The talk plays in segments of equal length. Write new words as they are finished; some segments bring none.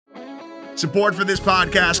Support for this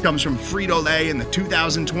podcast comes from Frito-Lay in the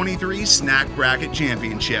 2023 Snack Bracket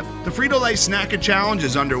Championship. The Frito-Lay Snack-It Challenge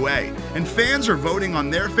is underway, and fans are voting on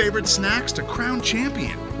their favorite snacks to crown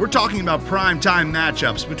champion. We're talking about prime-time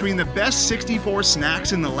matchups between the best 64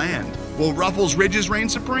 snacks in the land. Will Ruffles Ridges reign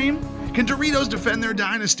supreme? Can Doritos defend their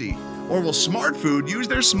dynasty? Or will Smart Food use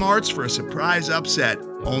their smarts for a surprise upset?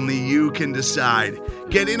 Only you can decide.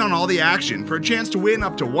 Get in on all the action for a chance to win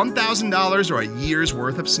up to $1,000 or a year's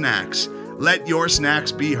worth of snacks. Let your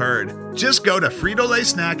snacks be heard. Just go to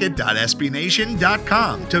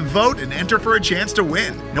fritolaysnacket.sbnation.com to vote and enter for a chance to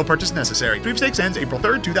win. No purchase necessary. Sweepstakes ends April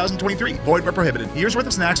 3rd, 2023. Void where prohibited. Year's worth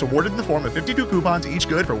of snacks awarded in the form of 52 coupons, each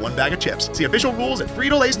good for one bag of chips. See official rules at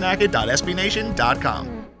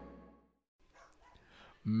fritolaysnacket.sbnation.com.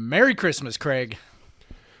 Merry Christmas, Craig.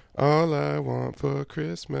 All I want for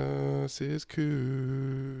Christmas is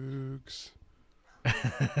Cougs.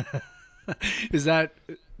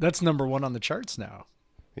 That's number one on the charts now?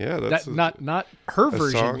 Yeah, that's not her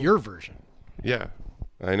version, song. Your version. Yeah,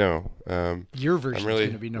 I know. Your version is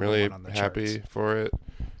going to be number one on the charts. I'm really happy for it.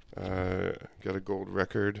 Got a gold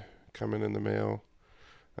record coming in the mail.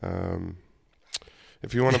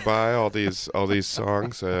 If you want to buy all these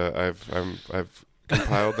songs, I've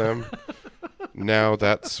compiled them. Now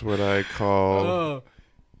that's what I call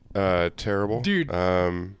terrible, dude.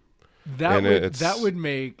 That would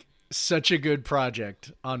make such a good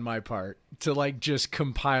project on my part to like just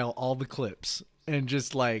compile all the clips and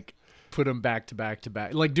just like put them back to back to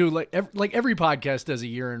back. Like do like every podcast does a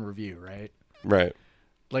year in review, right? Right.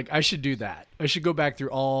 Like I should do that. I should go back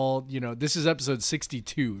through all. This is episode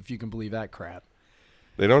 62, if you can believe that crap.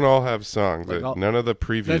 They don't all have songs. Like none of the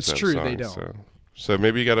previews that's have true, songs. They don't. So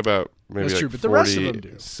maybe you got about that's like true, but the rest of them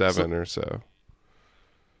do. 47 or so.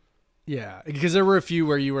 Yeah, because there were a few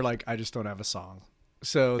where you were like, I just don't have a song.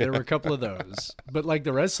 So there were a couple of those. But like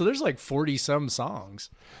the rest, so there's like 40-some songs.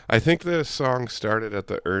 I think the song started at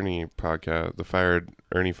the Ernie podcast, the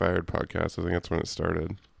Ernie Fired podcast. I think that's when it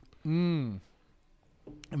started. It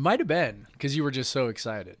might have been because you were just so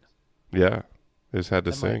excited. Yeah, I just had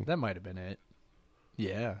to sing. That might have been it.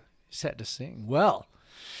 Yeah, just had to sing. Well,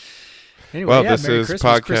 anyway, well, yeah, this Merry is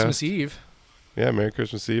Christmas, podcast. Christmas Eve. Yeah, Merry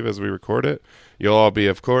Christmas Eve as we record it. You'll all be,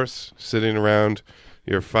 of course, sitting around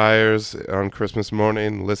your fires on Christmas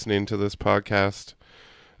morning listening to this podcast.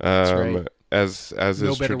 That's right. As no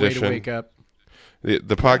is better tradition. way to wake up. The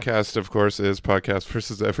podcast, of course, is Podcast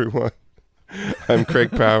versus Everyone. I'm Craig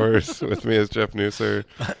Powers. With me is Jeff Nusser.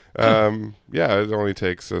 It only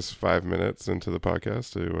takes us 5 minutes into the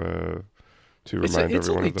podcast to remind everyone of that. It's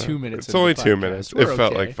only 2 minutes. It's only 2 minutes. It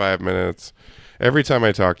felt like 5 minutes. Every time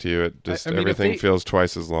I talk to you, it just everything feels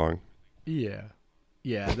twice as long. Yeah.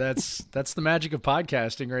 Yeah, that's the magic of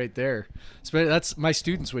podcasting right there. That's my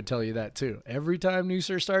students would tell you that too. Every time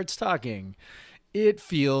Nusser starts talking, it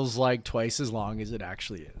feels like twice as long as it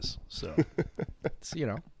actually is. So,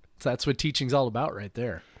 that's what teaching's all about right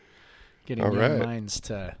there. Getting young minds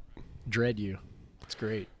to dread you. It's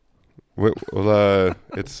great. Well,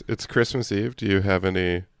 it's Christmas Eve. Do you have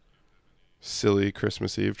any silly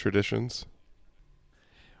Christmas Eve traditions?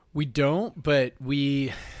 We don't, but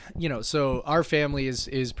so our family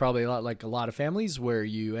is probably a lot like a lot of families where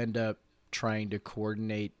you end up trying to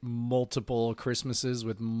coordinate multiple Christmases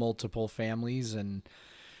with multiple families and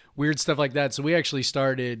weird stuff like that. So we actually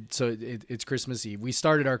started, it's Christmas Eve. We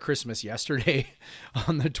started our Christmas yesterday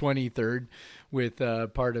on the 23rd with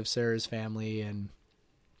part of Sarah's family and,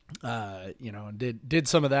 did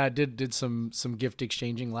some of that, did some gift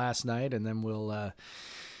exchanging last night, and then we'll,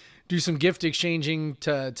 do some gift exchanging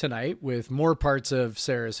tonight with more parts of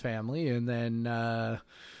Sarah's family, and then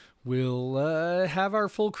we'll have our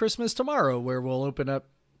full Christmas tomorrow, where we'll open up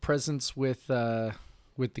presents with the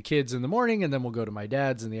kids in the morning, and then we'll go to my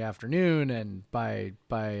dad's in the afternoon. And by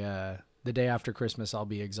the day after Christmas, I'll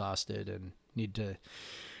be exhausted and need to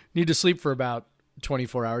sleep for about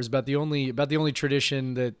 24 hours. About the only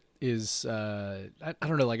tradition that is I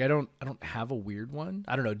don't know. Like I don't have a weird one.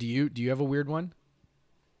 I don't know. Do you have a weird one?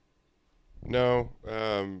 No,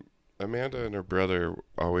 Amanda and her brother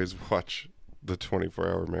always watch the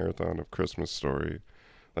 24-hour marathon of Christmas Story.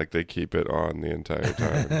 Like they keep it on the entire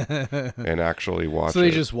time and actually watch it. So they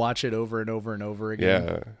just watch it over and over and over again?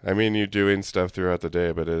 Yeah. I mean, you're doing stuff throughout the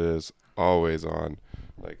day, but it is always on,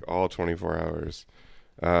 like all 24 hours.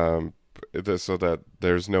 So that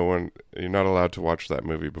there's no one, you're not allowed to watch that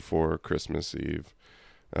movie before Christmas Eve.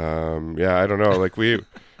 I don't know. Like we've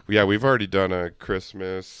already done a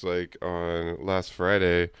Christmas, like on last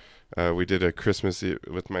Friday. We did a Christmas Eve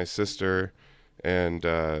with my sister and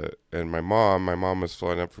my mom. My mom was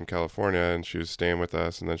flying up from California and she was staying with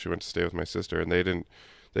us, and then she went to stay with my sister, and they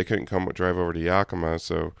they couldn't drive over to Yakima,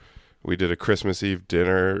 so we did a Christmas Eve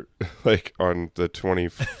dinner like on the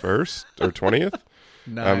 21st or 20th.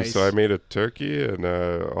 Nice. So I made a turkey and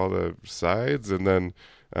all the sides, and then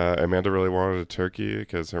Amanda really wanted a turkey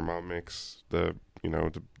because her mom makes the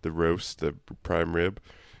roast, the prime rib,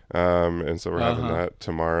 and so we're having that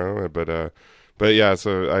tomorrow. But yeah,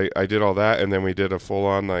 so I did all that, and then we did a full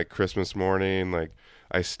on like Christmas morning. Like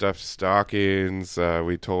I stuffed stockings.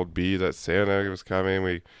 We told B that Santa was coming.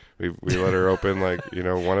 We let her open like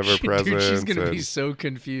one of her presents. Dude, she's gonna be so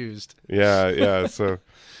confused. Yeah.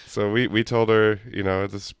 So we told her,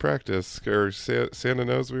 this is practice. Or Santa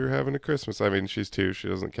knows we were having a Christmas. I mean, she's 2; she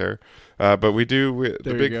doesn't care. But the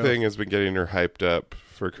big thing has been getting her hyped up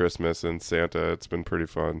for Christmas and Santa. It's been pretty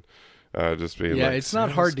fun. Just being it's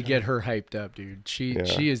not hard to get her hyped up, dude. She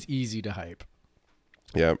is easy to hype.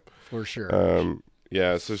 Yep, for sure.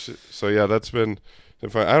 So yeah, that's been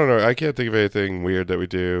fun. I don't know. I can't think of anything weird that we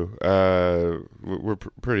do. We're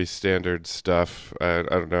pretty standard stuff. I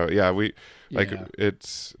don't know. Yeah,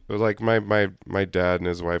 it's like my dad and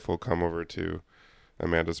his wife will come over to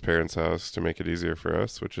Amanda's parents' house to make it easier for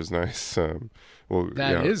us, which is nice.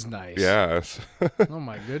 That is nice. Yeah. Oh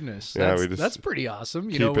my goodness. Yeah, that's pretty awesome.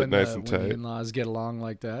 Keep it nice and when tight. the in-laws get along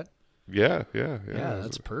like that. Yeah. Yeah,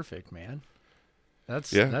 that's perfect, man.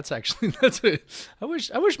 That's actually I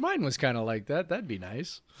wish mine was kind of like that. That'd be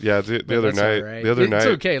nice. Yeah, the other night, right. the other night, it's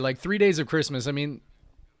okay. Like 3 days of Christmas. I mean,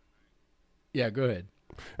 yeah, go ahead.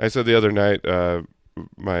 I said the other night,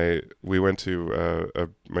 my dad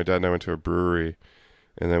and I went to a brewery,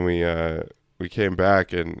 and then we came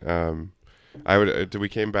back, and we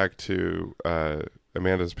came back to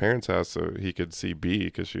Amanda's parents' house so he could see B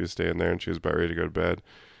because she was staying there and she was about ready to go to bed.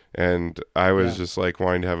 And I was just like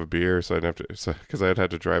wanting to have a beer, so I didn't have to, because I'd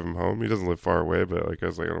had to drive him home. He doesn't live far away, but like I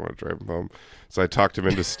was like, I don't want to drive him home. So I talked him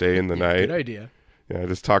into staying the night. Good idea. Yeah, I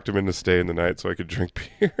just talked him into staying the night so I could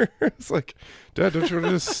drink beer. It's like, Dad, don't you want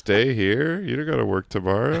to just stay here? You don't got to work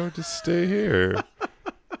tomorrow. Just stay here.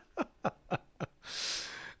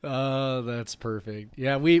 Oh, that's perfect.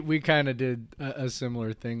 Yeah, we kind of did a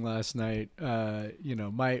similar thing last night.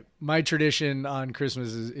 My tradition on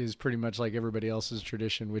Christmas is pretty much like everybody else's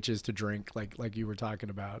tradition, which is to drink, like you were talking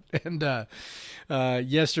about. And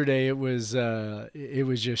yesterday it was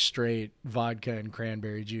just straight vodka and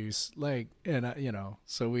cranberry juice.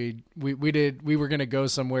 So we were gonna go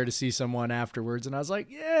somewhere to see someone afterwards, and I was like,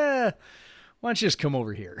 yeah, why don't you just come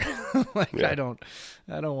over here? I don't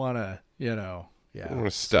want to, Yeah, I want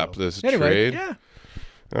to stop this anyway, trade. Yeah.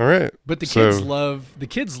 All right. But the kids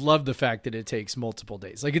love the fact that it takes multiple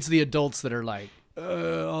days. Like, it's the adults that are like,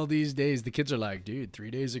 all these days. The kids are like, dude,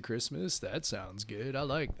 3 days of Christmas? That sounds good. I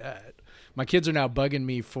like that. My kids are now bugging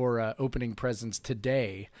me for opening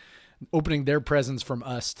their presents from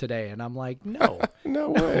us today. And I'm like, no. No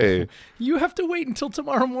way. You have to wait until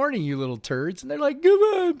tomorrow morning, you little turds. And they're like, come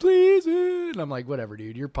on, please. And I'm like, whatever,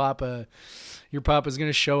 dude. Your papa's going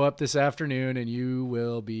to show up this afternoon, and you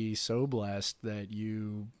will be so blessed that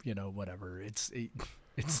whatever. It's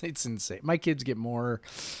insane. My kids get more.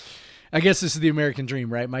 I guess this is the American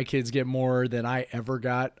dream, right? My kids get more than I ever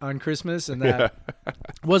got on Christmas, and that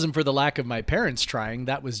wasn't for the lack of my parents trying.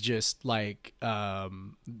 That was just like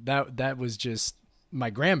that was just my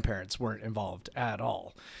grandparents weren't involved at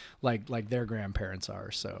all, like their grandparents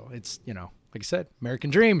are. So it's like I said, American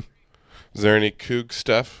dream. Is there any Coug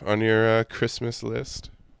stuff on your Christmas list?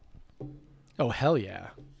 Oh, hell yeah.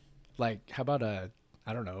 Like, how about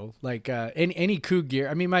I don't know, like any Coug gear.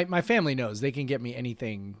 I mean, my family knows they can get me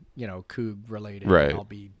anything, Coug related. Right. And I'll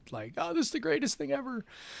be like, oh, this is the greatest thing ever.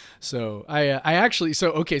 So I actually,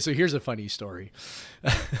 so here's a funny story.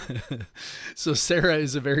 So Sarah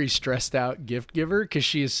is a very stressed out gift giver because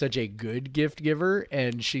she is such a good gift giver.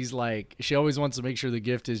 And she's like, she always wants to make sure the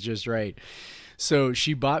gift is just right. So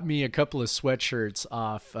she bought me a couple of sweatshirts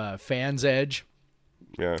off Fans Edge.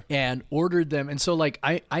 Yeah. And ordered them. And so like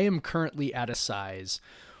I am currently at a size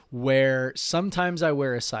where sometimes I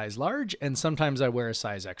wear a size large and sometimes I wear a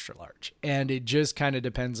size extra large. And it just kind of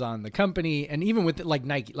depends on the company. And even with like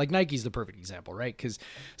Nike's the perfect example, right? Because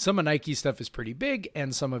some of Nike's stuff is pretty big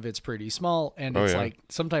and some of it's pretty small. And it's like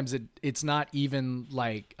sometimes it's not even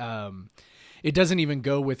like it doesn't even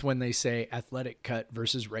go with when they say athletic cut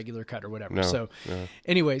versus regular cut or whatever. No.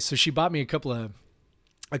 Anyway, so she bought me a couple of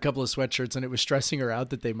sweatshirts, and it was stressing her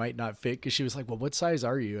out that they might not fit because she was like, well, what size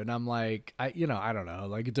are you? And I'm like, I don't know.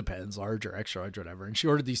 Like, it depends, large or extra large, whatever. And she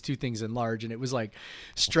ordered these two things in large, and it was like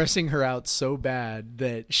stressing her out so bad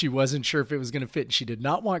that she wasn't sure if it was going to fit. And she did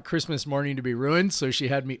not want Christmas morning to be ruined. So she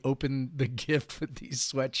had me open the gift with these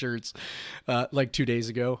sweatshirts like 2 days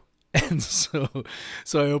ago. And so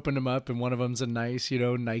I opened them up, and one of them's a nice,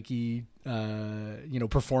 Nike,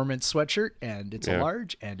 performance sweatshirt, and it's a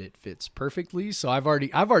large, and it fits perfectly. So I've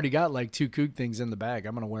already got like 2 Coug things in the bag.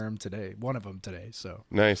 I'm gonna wear them today. One of them today. So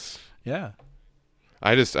nice. Yeah.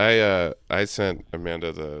 I sent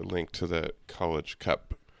Amanda the link to the College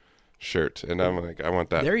Cup shirt, and I'm like, I want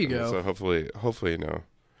that. There you go. So hopefully,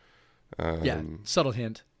 Subtle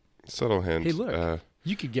hint. Subtle hint. Hey, look,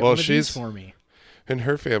 you could get one of these for me. In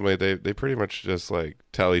her family, they pretty much just like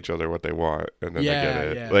tell each other what they want, and then they get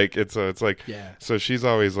it. Yeah. Like it's like so she's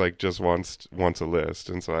always like just wants a list,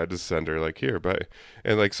 and so I just send her like here, but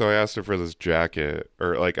and like so I asked her for this jacket,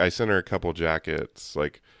 or like I sent her a couple jackets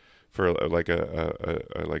like for like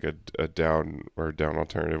a down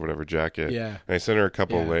alternative whatever jacket. Yeah. And I sent her a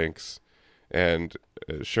couple links, and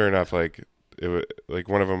sure enough, like like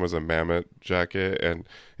one of them was a Mammoth jacket, and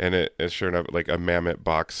it sure enough like a Mammoth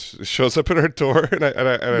box shows up in her door, and I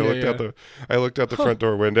looked out the front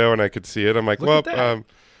door window, and I could see it. I'm like,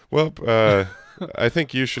 I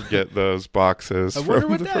think you should get those boxes. I wonder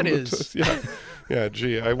what that is. Yeah.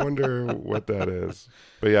 Gee, I wonder what that is.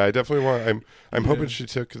 But yeah, I definitely want. I'm hoping she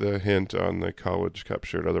took the hint on the College Cup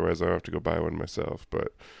shirt. Otherwise, I don't have to go buy one myself.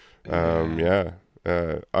 But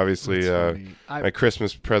obviously, my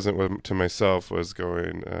Christmas present to myself was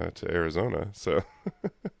going to Arizona. So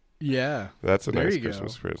yeah, that's a nice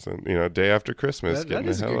Christmas present. Day after Christmas,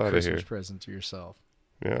 getting the hell out of here. Christmas present to yourself.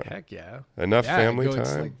 Yeah, heck yeah. Enough family time.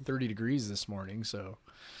 It's like 30 degrees this morning, so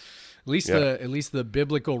at least the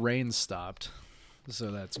biblical rain stopped.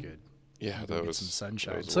 So that's good. Yeah, that was some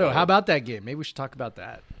sunshine. So how about that game? Maybe we should talk about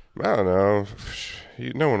that. I don't know.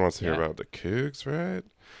 No one wants to hear about the Cougs, right?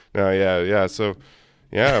 No, yeah. So,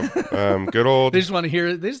 yeah, good old. They just want to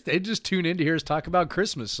hear this. They just tune in to hear us talk about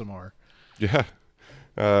Christmas some more. Yeah,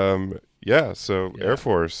 So Air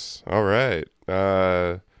Force. All right.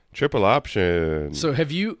 Triple option. So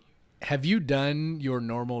have you done your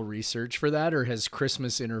normal research for that, or has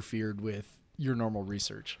Christmas interfered with your normal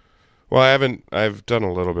research? Well, I've done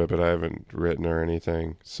a little bit, but I haven't written or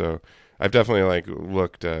anything. So I've definitely like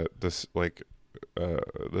looked at this, like,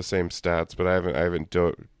 the same stats, but I haven't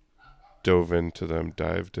dived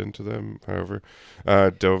into them,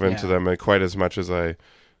 quite as much as I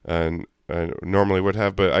normally would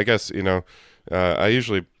have. But I guess, I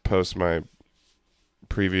usually post my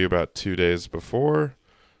preview about 2 days before.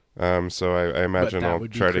 So I imagine I'll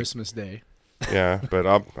try to Christmas Day. Yeah, but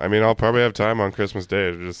I'll probably have time on Christmas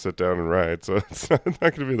Day to just sit down and write, so it's not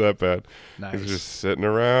going to be that bad. Nice. It's just sitting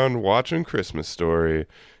around watching Christmas Story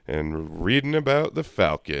and reading about the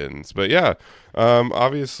Falcons. But yeah,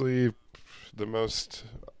 obviously the most,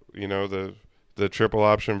 the triple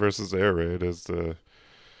option versus the air raid is the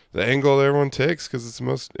angle that everyone takes, because it's the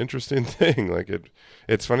most interesting thing. Like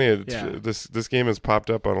it's funny. This game has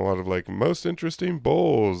popped up on a lot of like most interesting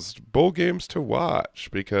bowl games to watch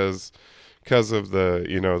because of the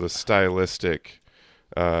the stylistic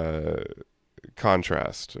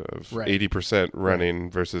contrast of 80% running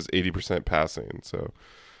versus 80% passing. So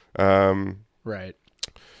right.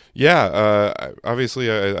 Yeah,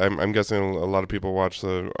 obviously I'm guessing a lot of people watch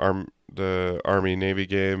the Army Navy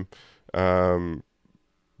game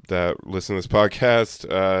that listen to this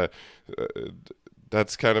podcast.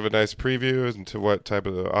 That's kind of a nice preview into what type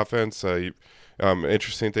of offense.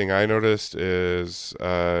 Interesting thing I noticed is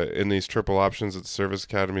in these triple options that service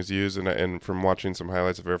academies use, and from watching some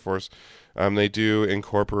highlights of Air Force, they do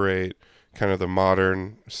incorporate kind of the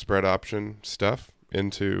modern spread option stuff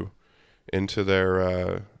into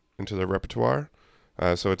their repertoire.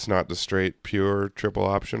 So it's not the straight pure triple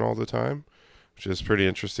option all the time, which is pretty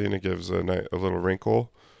interesting. It gives a little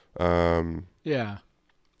wrinkle. Yeah.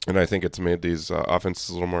 And I think it's made these offenses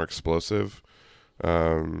a little more explosive,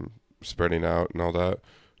 spreading out and all that.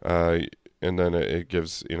 And then it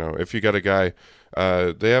gives, if you got a guy,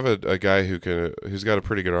 they have a guy who's got a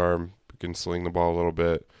pretty good arm, who can sling the ball a little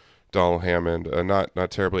bit. Donald Hammond, not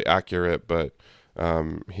terribly accurate, but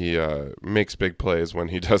he makes big plays when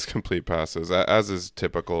he does complete passes, as is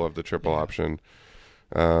typical of the triple option.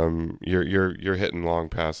 You're hitting long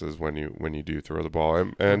passes when you do throw the ball,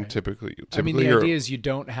 and right. typically I mean, the idea is you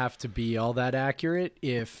don't have to be all that accurate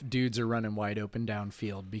if dudes are running wide open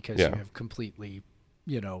downfield, because you have completely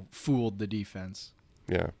fooled the defense.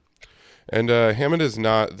 Yeah. And Hammond is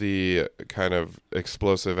not the kind of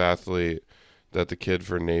explosive athlete that the kid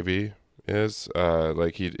for Navy is.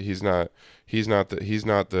 Like he's not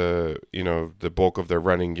the the bulk of their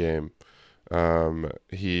running game.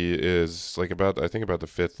 He is like about the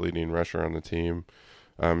fifth leading rusher on the team.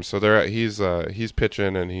 So he's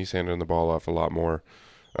pitching and he's handing the ball off a lot more.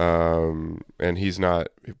 And he's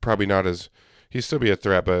probably not as he'd still be a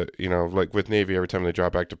threat. But like with Navy, every time they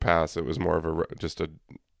drop back to pass, it was more of just a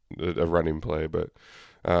running play. But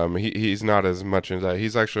he's not as much into that.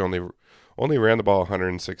 He's actually only ran the ball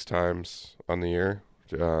 106 times on the year.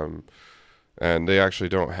 And they actually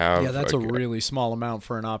don't have. Yeah, that's a really small amount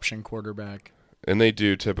for an option quarterback. And they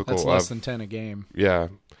do typical. That's less than 10 a game. Yeah.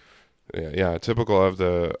 Typical of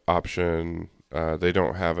the option. They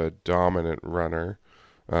don't have a dominant runner.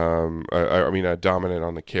 A dominant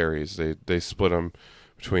on the carries. They split them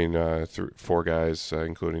between 4 guys,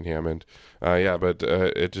 including Hammond. But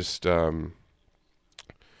it just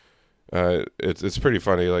it's pretty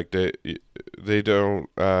funny. Like they don't.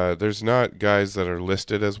 There's not guys that are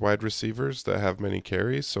listed as wide receivers that have many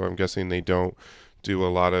carries. So I'm guessing they don't do a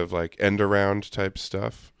lot of like end around type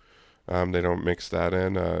stuff. They don't mix that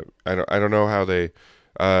in. I don't know how they.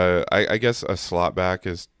 I guess a slot back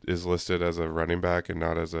is listed as a running back and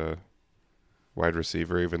not as a wide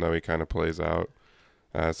receiver, even though he kind of plays out.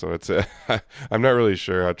 So it's I'm not really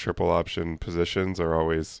sure how triple option positions are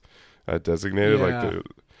always designated. Yeah.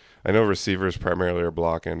 I know receivers primarily are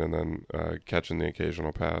blocking and then catching the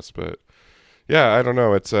occasional pass, but yeah, I don't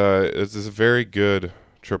know. It's a very good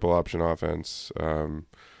triple option offense.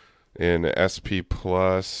 In SP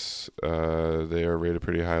Plus, they are rated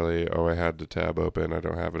pretty highly. Oh, I had the tab open. I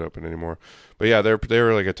don't have it open anymore. But yeah, they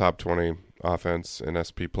were like a top 20 offense in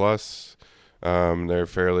SP Plus. They're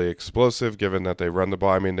fairly explosive, given that they run the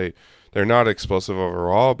ball. I mean, they're not explosive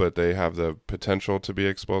overall, but they have the potential to be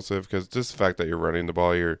explosive because just the fact that you're running the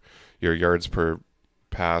ball, your yards per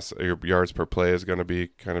pass, your yards per play is going to be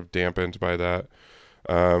kind of dampened by that.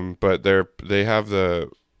 But they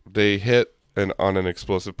hit on an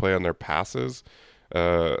explosive play on their passes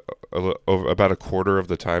about a quarter of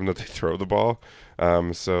the time that they throw the ball.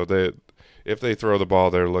 So if they throw the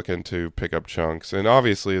ball, they're looking to pick up chunks. And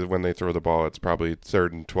obviously when they throw the ball, it's probably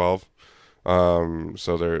 3rd and 12.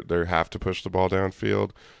 So they have to push the ball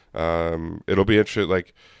downfield. It'll be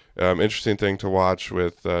interesting thing to watch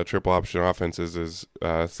with triple option offenses is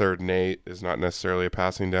 3rd and 8 is not necessarily a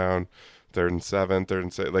passing down. 3rd and 7, 3rd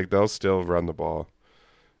and 6, like they'll still run the ball.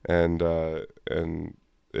 And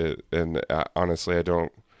honestly, I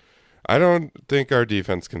don't think our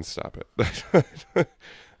defense can stop it.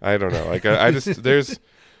 I don't know. Like I just there's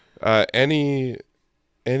any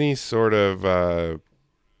sort of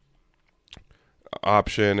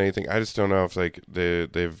option, anything. I just don't know if like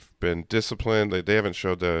they've been disciplined. They haven't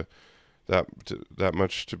showed that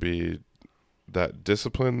much to be that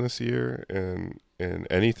disciplined this year in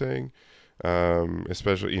anything.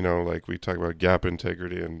 Especially like we talk about gap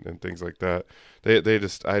integrity and things like that. I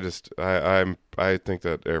think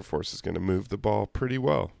that Air Force is going to move the ball pretty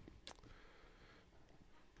well.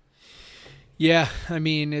 Yeah, I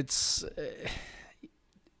mean it's.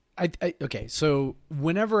 Okay. So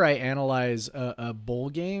whenever I analyze a bowl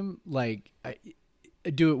game, like I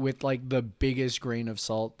do it with like the biggest grain of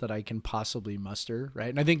salt that I can possibly muster, right?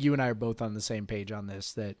 And I think you and I are both on the same page on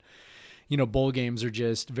this. That bowl games are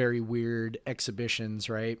just very weird exhibitions,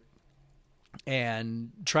 right?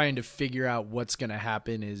 And trying to figure out what's going to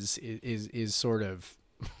happen is sort of,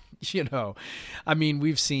 I mean,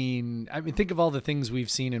 think of all the things we've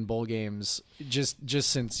seen in bowl games just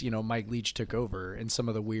since, Mike Leach took over and some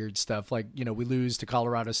of the weird stuff. Like, we lose to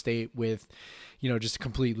Colorado State with, just a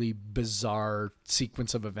completely bizarre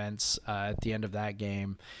sequence of events at the end of that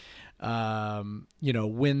game.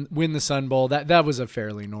 Win the Sun Bowl. That was a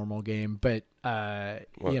fairly normal game, but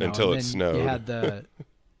until it snowed.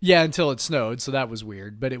 You had until it snowed, so that was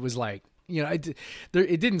weird. But it was like it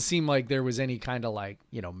didn't seem like there was any kind of like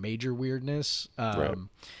major weirdness. Right.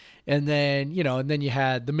 And then you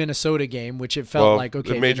had the Minnesota game, which it felt like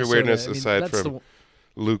okay. The major Minnesota, weirdness aside from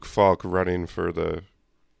Luke Falk running for the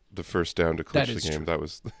first down to clinch the game, true. That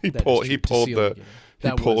was he pulled the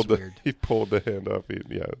handoff.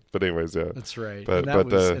 But anyways, yeah, that's right. But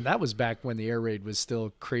and that was back when the air raid was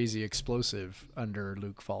still crazy explosive under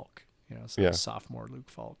Luke Falk. Sophomore Luke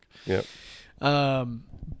Falk. Yeah.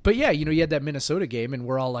 But yeah, you had that Minnesota game, and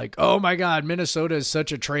we're all like, "Oh my God, Minnesota is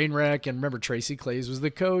such a train wreck." And remember, Tracy Claeys was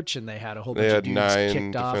the coach, and they had a whole bunch of dudes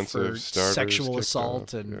kicked off for sexual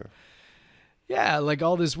assault and. Yeah, like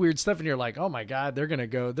all this weird stuff, and you're like, oh my God, they're gonna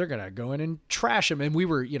go in and trash them. And we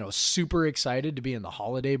were, super excited to be in the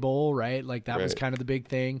Holiday Bowl, right? Like that was kind of the big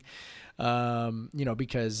thing,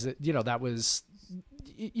 because that was,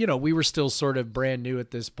 we were still sort of brand new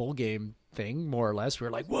at this bowl game thing, more or less. We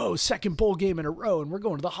were like, whoa, second bowl game in a row, and we're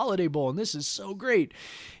going to the Holiday Bowl, and this is so great,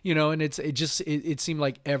 and it seemed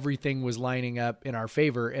like everything was lining up in our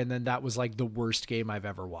favor, and then that was like the worst game I've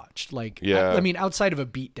ever watched. Like, yeah. I mean, outside of a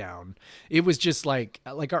beatdown, it was just like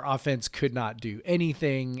our offense could not do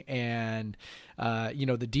anything, and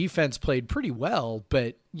the defense played pretty well,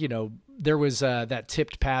 but there was that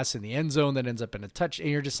tipped pass in the end zone that ends up in a touch, and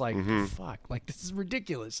you're just like, fuck, like this is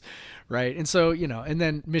ridiculous, right? And so and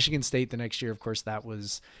then Michigan State the next year, of course, that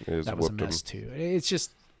was a mess too. It's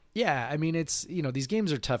just, yeah, I mean, it's these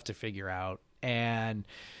games are tough to figure out, and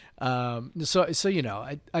so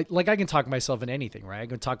I can talk myself in anything, right? I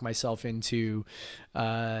can talk myself into,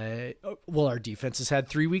 our defense has had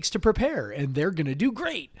 3 weeks to prepare and they're going to do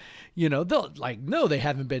great. They'll no, they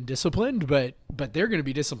haven't been disciplined, but they're going to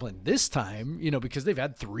be disciplined this time, because they've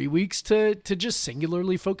had 3 weeks to just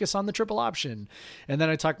singularly focus on the triple option. And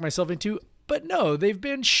then I talk myself into, but no, they've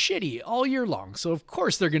been shitty all year long. So of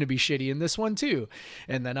course they're going to be shitty in this one too.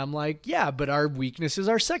 And then I'm like, yeah, but our weakness is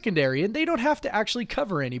our secondary and they don't have to actually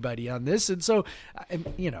cover anybody on this. And so,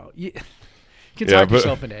 you can talk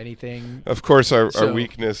yourself into anything. Of course our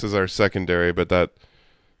weakness is our secondary, but that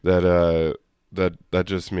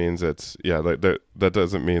just means it's, that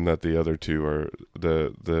doesn't mean that the other two are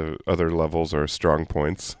the other levels are strong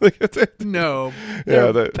points. No,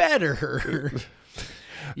 they're better.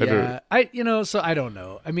 Yeah, so I don't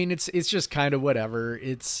know. I mean, it's just kind of whatever.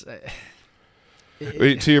 It's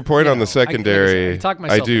to your point on the secondary.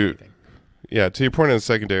 I do. Yeah, to your point on the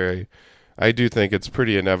secondary, I do think it's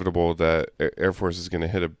pretty inevitable that Air Force is going to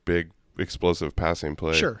hit a big explosive passing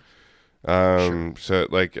play. Sure. So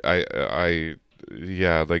like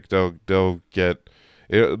they'll get.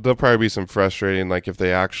 There'll probably be some frustrating, like if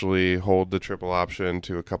they actually hold the triple option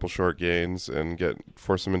to a couple short gains and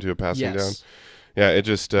force them into a passing down. Yeah, it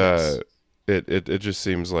just it just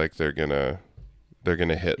seems like they're gonna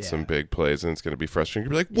hit some big plays and it's gonna be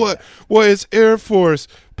frustrating. You'll be like, what is Air Force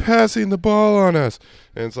passing the ball on us?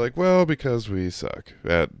 And it's like, well, because we suck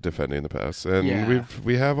at defending the pass, and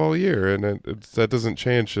we have all year, and that doesn't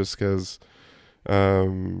change just because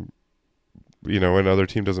another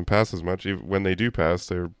team doesn't pass as much. Even when they do pass,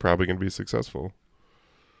 they're probably gonna be successful,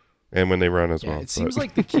 and when they run as well. It seems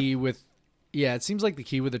like the key with. Yeah, it seems like the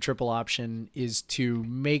key with the triple option is to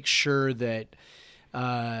make sure that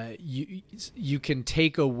you can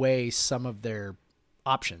take away some of their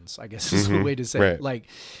options, I guess is the way to say it. Like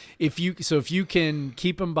if you can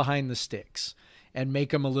keep them behind the sticks and make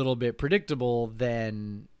them a little bit predictable,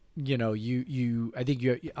 then I think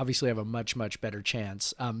you obviously have a much, much better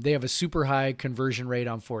chance. They have a super high conversion rate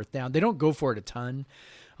on fourth down. They don't go for it a ton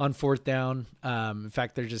on fourth down. In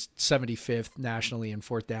fact, they're just 75th nationally in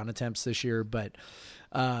fourth down attempts this year. But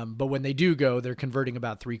when they do go, they're converting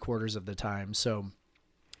about 3/4 of the time. So,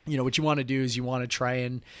 what you want to do is you want to try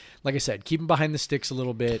and, like I said, keep them behind the sticks a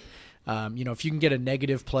little bit. If you can get a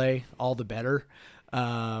negative play, all the better.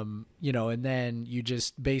 And then you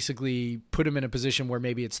just basically put them in a position where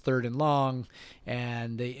maybe it's 3rd and long,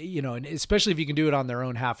 and they, and especially if you can do it on their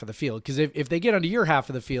own half of the field. Because if they get onto your half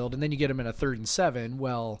of the field and then you get them in a 3rd and 7,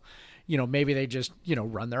 well, maybe they just,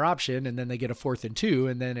 run their option and then they get a 4th and 2,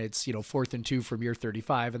 and then it's, 4th and 2 from your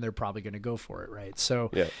 35, and they're probably going to go for it. Right. So,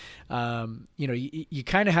 you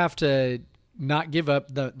kind of have to not give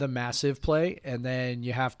up the massive play, and then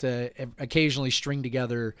you have to occasionally string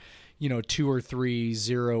together 2 or 3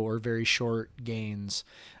 0 or very short gains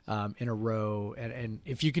in a row. And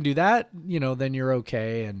if you can do that, then you're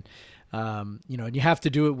okay. And, and you have to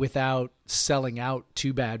do it without selling out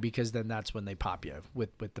too bad, because then that's when they pop you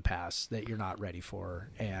with the pass that you're not ready for.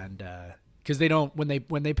 And because they don't, when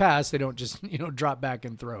they pass, they don't just, drop back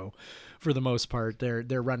and throw for the most part.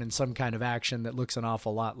 They're running some kind of action that looks an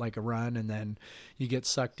awful lot like a run. And then you get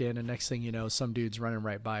sucked in, and next thing you know, some dude's running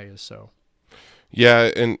right by you. So. Yeah.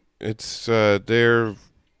 And, it's they run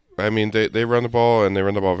the ball, and they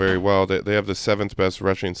run the ball very well. They have the 7th best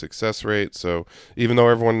rushing success rate. So even though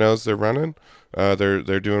everyone knows they're running,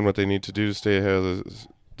 they're doing what they need to do to stay ahead of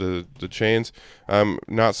the chains.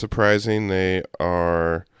 Not surprising, they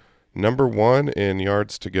are number 1 in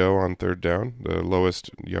yards to go on 3rd down, the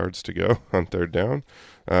lowest yards to go on 3rd down.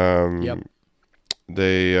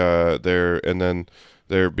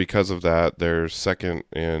 They're because of that, they're 2nd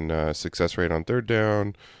in success rate on 3rd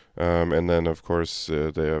down. And then, of course,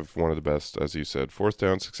 they have one of the best, as you said, 4th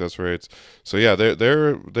down success rates. So yeah,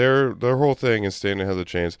 their whole thing is staying ahead of the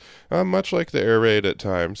chains. Much like the air raid at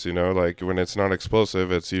times, like when it's not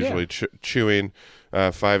explosive, it's usually chewing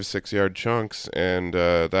 5-6 yard chunks, and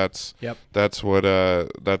that's what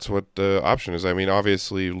the option is. I mean,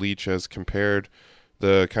 obviously, Leach has compared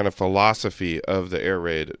the kind of philosophy of the air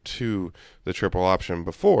raid to the triple option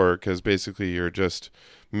before, because basically you're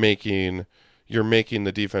making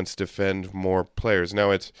the defense defend more players.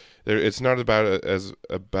 Now it's not about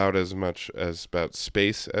as much as about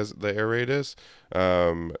space as the air raid is,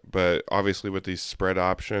 but obviously with the spread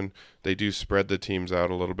option, they do spread the teams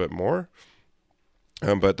out a little bit more.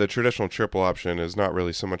 But the traditional triple option is not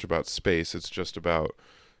really so much about space. It's just about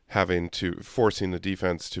forcing the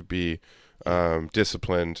defense to be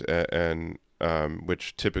disciplined and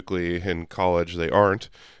which typically in college they aren't,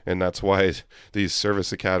 and that's why these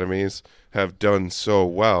service academies have done so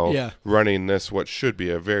well running this what should be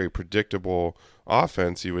a very predictable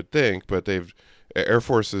offense, you would think, but Air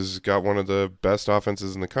Force has got one of the best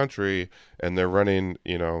offenses in the country, and they're running,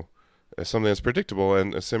 something that's predictable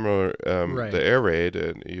and a similar the air raid,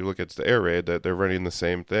 and you look at the air raid that they're running the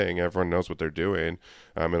same thing. Everyone knows what they're doing,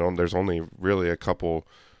 and there's only really a couple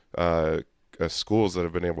schools that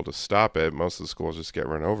have been able to stop it. Most of the schools just get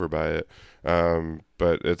run over by it.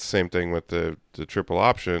 But it's the same thing with the triple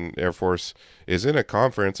option. Air Force is in a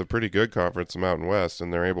pretty good conference, the Mountain West,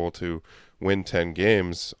 and they're able to win 10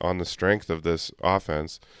 games on the strength of this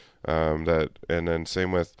offense. And then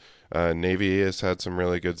same with Navy has had some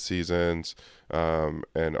really good seasons.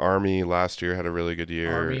 And Army last year had a really good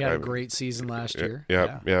year. Army had a great season last year.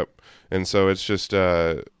 Yep. And so it's just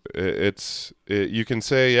you can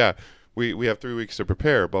say, we have 3 weeks to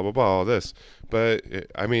prepare, blah, blah, blah, all this. But,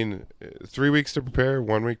 3 weeks to prepare,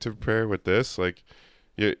 1 week to prepare with this,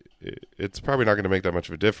 it's probably not going to make that much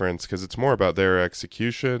of a difference because it's more about their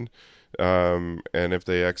execution. And if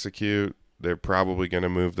they execute, they're probably going to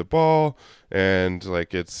move the ball, and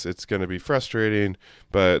it's going to be frustrating,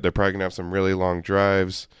 but they're probably going to have some really long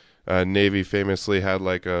drives. Navy famously had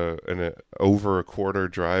an over a quarter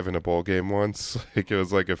drive in a bowl game once. It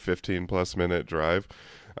was like a 15+ minute drive.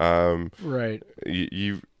 Right.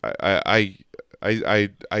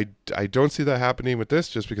 I don't see that happening with this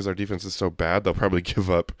just because our defense is so bad. They'll probably give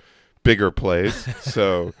up bigger plays.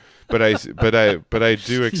 So, but I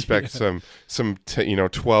do expect some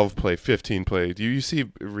 12 play, 15 play. You see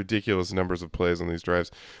ridiculous numbers of plays on these drives,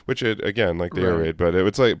 which again, like the air raid, but I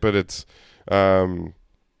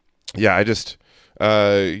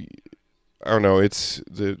don't know.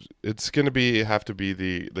 It's going to have to be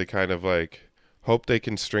the kind of hope they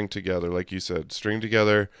can string together, like you said, string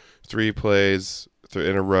together 3 plays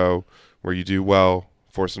in a row where you do well,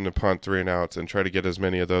 force them to punt 3 and outs, and try to get as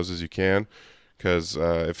many of those as you can, because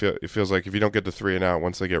it feels like if you don't get the 3 and out,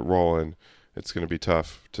 once they get rolling, it's going to be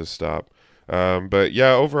tough to stop. But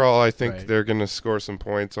yeah, overall, I think they're going to score some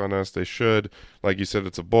points on us. They should. Like you said,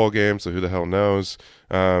 it's a bowl game, so who the hell knows?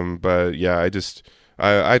 But yeah,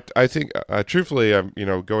 I think truthfully, I'm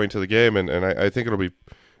going to the game, and I think it'll be.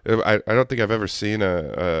 I don't think I've ever seen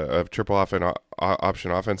a triple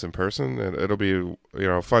option offense in person. It'll be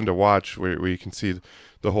fun to watch where you can see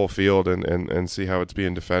the whole field and see how it's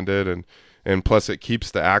being defended, and plus it keeps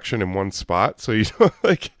the action in one spot. So you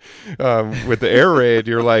with the air raid,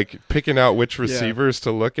 you're picking out which receivers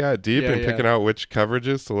to look at deep and picking out which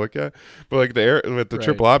coverages to look at. But with the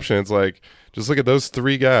triple option, it's just look at those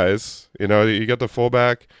 3 guys. You got the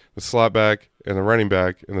fullback, the slot back, and the running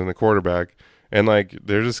back, and then the quarterback. And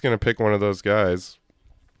they're just gonna pick one of those guys,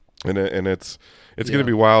 and it's gonna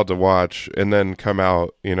be wild to watch, and then come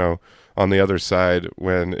out on the other side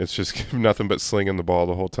when it's just nothing but slinging the ball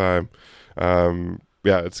the whole time.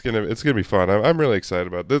 It's gonna be fun. I'm really excited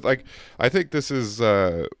about this. I think this is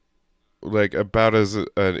about as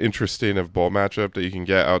an interesting of bowl matchup that you can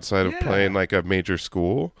get outside of playing a major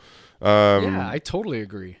school. I totally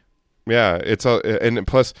agree. Yeah, and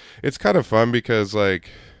plus it's kind of fun because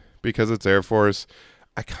it's Air Force,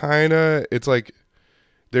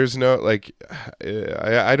 there's no,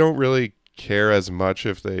 I don't really care as much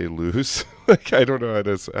if they lose. I don't know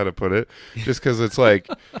how to put it, just because it's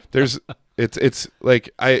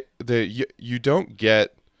you don't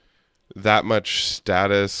get that much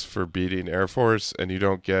status for beating Air Force, and you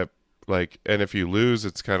don't get and if you lose,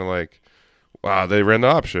 it's kind of wow, they ran the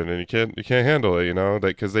option and you can't handle it,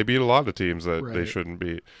 because they beat a lot of teams that they shouldn't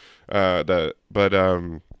beat.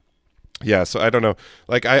 Yeah, so I don't know.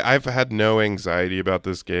 I've had no anxiety about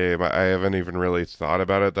this game. I haven't even really thought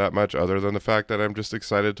about it that much, other than the fact that I'm just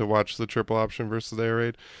excited to watch the triple option versus the air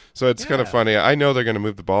raid. So it's kind of funny. I know they're going to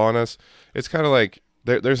move the ball on us. It's kind of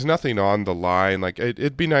there's nothing on the line.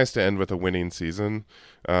 It'd be nice to end with a winning season,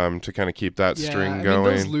 to kind of keep that string going.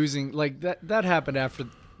 Those losing that happened after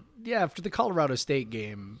the Colorado State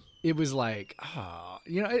game. It was I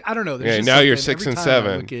don't know. Now you're 6 and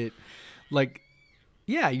 7.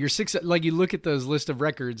 Yeah, you're 6. You look at those list of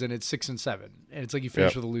records, and it's 6 and 7, and it's you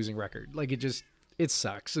finish with a losing record. it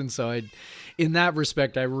sucks. And so in that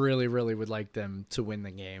respect, I really, really would like them to win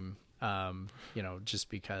the game. Just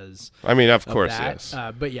because. I mean, of course, that.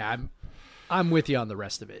 yes. But yeah, I'm with you on the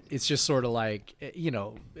rest of it. It's just sort of like,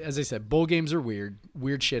 as I said, bowl games are weird.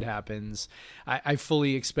 Weird shit happens. I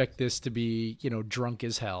fully expect this to be, drunk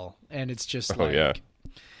as hell. And it's just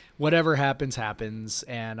whatever happens,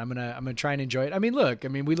 and I'm gonna try and enjoy it. I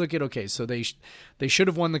mean, we look at so they should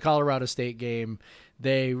have won the Colorado State game.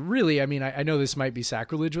 They really, I know this might be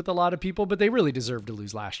sacrilege with a lot of people, but they really deserve to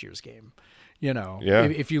lose last year's game.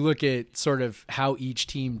 If you look at sort of how each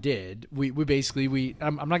team did, we basically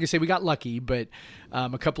I'm not gonna say we got lucky, but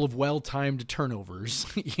a couple of well-timed turnovers,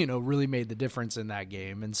 really made the difference in that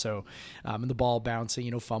game. And so, and the ball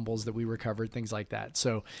bouncing, fumbles that we recovered, things like that.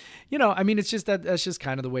 So, it's just that's just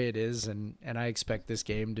kind of the way it is. And I expect this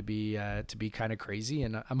game to be kind of crazy.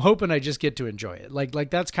 And I'm hoping I just get to enjoy it.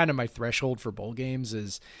 Like that's kind of my threshold for bowl games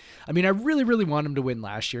is, I really, really want them to win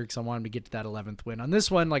last year because I want them to get to that 11th win. On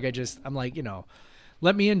this one, I'm like,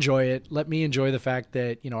 let me enjoy it. Let me enjoy the fact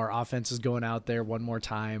that, our offense is going out there one more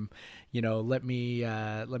time. Let me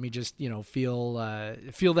just, feel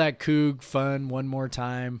that Coug fun one more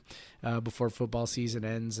time before football season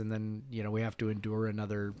ends. And then, we have to endure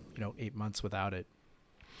another, 8 months without it.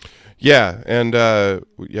 Yeah. And,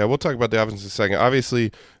 we'll talk about the offense in a second.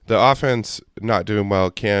 Obviously the offense not doing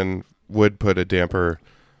well would put a damper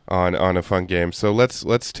on a fun game. So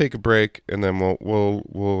let's take a break and then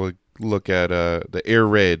we'll look at the air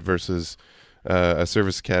raid versus a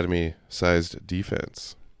service academy sized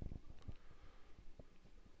defense.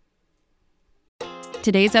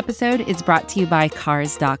 Today's episode is brought to you by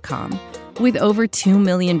Cars.com. With over 2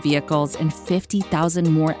 million vehicles and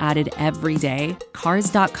 50,000 more added every day,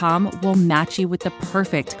 Cars.com will match you with the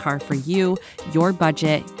perfect car for you, your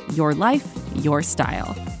budget, your life, your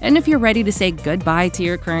style. And if you're ready to say goodbye to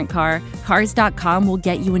your current car, Cars.com will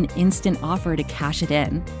get you an instant offer to cash it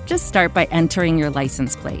in. Just start by entering your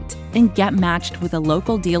license plate and get matched with a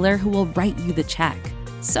local dealer who will write you the check.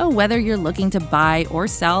 So whether you're looking to buy or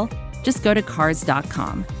sell, just go to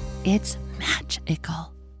Cars.com. It's magical.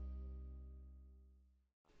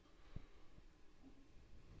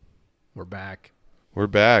 We're back.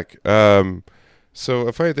 So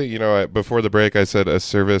if I think, before the break, I said a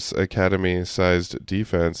service academy sized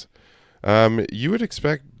defense. You would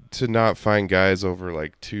expect to not find guys over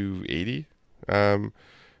like 280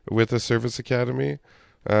 with a service academy.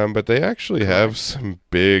 But they actually have some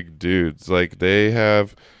big dudes. Like they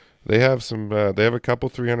have a couple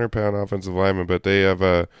 300-pound offensive linemen, but they have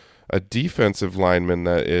a defensive lineman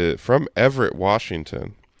that is from Everett,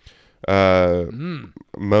 Washington. Mosise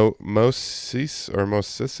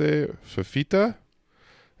Fafita.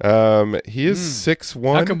 He is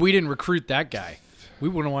 6'1". How come we didn't recruit that guy? We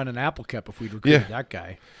wouldn't have won an Apple Cup if we'd recruited that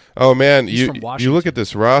guy. Oh man, He's from Washington. You look at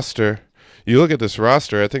this roster.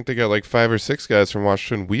 I think they got like 5 or 6 guys from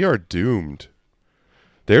Washington. We are doomed.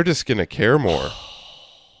 They're just gonna care more.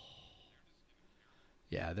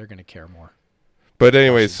 Yeah, they're gonna care more. But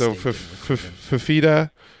anyway, so Fafita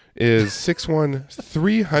is 6'1",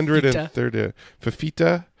 330.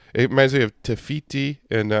 Fafita. It reminds me of Tafiti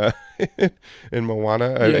in in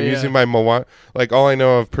Moana. I'm using my Moana. Like all I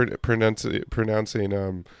know of pronouncing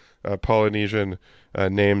Polynesian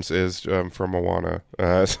names is from Moana.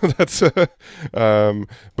 So that's.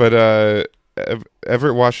 But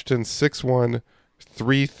Everett Washington 6'1",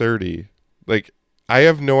 330. Like I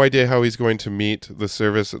have no idea how he's going to meet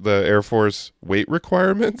the Air Force weight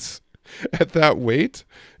requirements at that weight,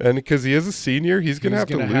 and because he is a senior, he's going to have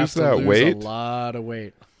to lose that weight. A lot of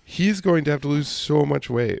weight. He's going to have to lose so much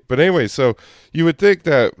weight. But anyway, so you would think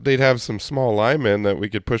that they'd have some small linemen that we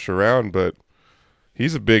could push around, but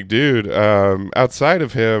he's a big dude. Outside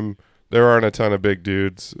of him, there aren't a ton of big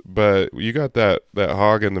dudes, but you got that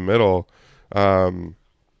hog in the middle. It's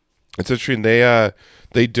interesting. They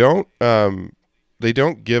don't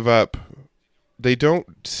give up. They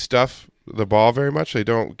don't stuff the ball very much. They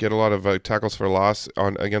don't get a lot of tackles for loss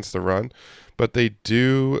against the run, but they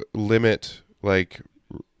do limit like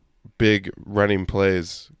big running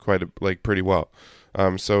plays pretty well.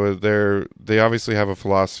 So they obviously have a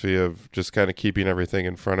philosophy of just kind of keeping everything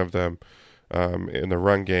in front of them in the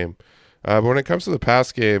run game. But when it comes to the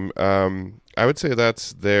pass game, I would say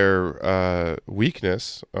that's their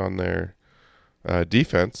weakness on their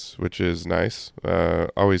defense, which is nice.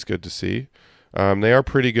 Always good to see. They are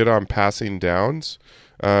pretty good on passing downs,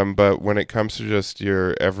 but when it comes to just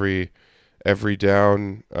your every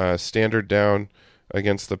down, standard down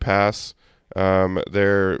against the pass,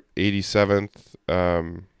 they're 87th.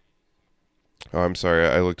 I'm sorry,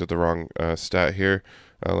 I looked at the wrong stat here.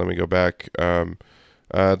 Let me go back.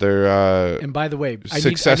 Their And by the way, I need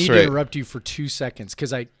success to rate. interrupt you for 2 seconds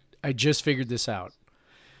because I just figured this out.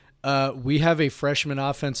 We have a freshman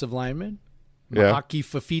offensive lineman, Yeah. Maaki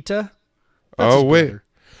Fafita. Oh, his wait. brother.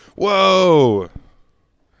 Whoa.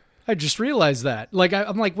 I just realized that. Like,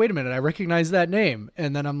 I'm like, wait a minute, I recognize that name,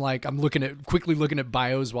 and then I'm like, quickly looking at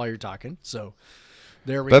bios while you're talking. So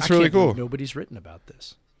there we. That's I really can't believe cool. Nobody's written about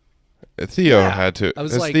this. Theo Yeah. had to. I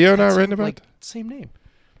was Has like, Theo not that's written about like that? same name.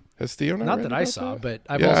 Has Theo not Not written that I about saw, that? but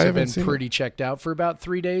I've Yeah, I also haven't been seen pretty checked out for about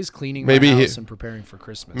 3 days, cleaning Maybe my he- house and preparing for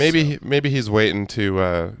Christmas. Maybe so. maybe he's waiting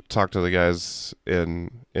to talk to the guys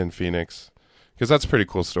in Phoenix, because that's a pretty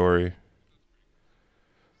cool story.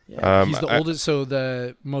 Yeah, he's the oldest. So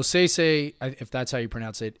the Mosese, if that's how you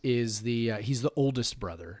pronounce it, is the he's the oldest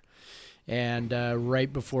brother. And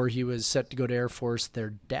right before he was set to go to Air Force, their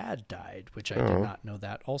dad died, which I did not know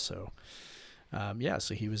that also.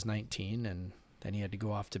 So he was 19, and then he had to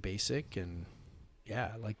go off to basic, and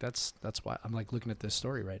like that's why I'm like looking at this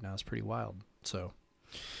story right now. It's pretty wild. So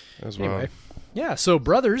As anyway, well. so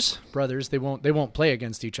brothers, they won't play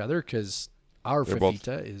against each other because our They're both-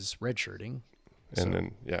 Fafita is redshirting. And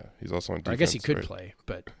then he's also on defense. I guess he could right? play,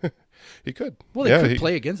 but He could. well, they Yeah, could he-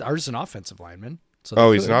 play against ours. Is an offensive lineman. So Oh,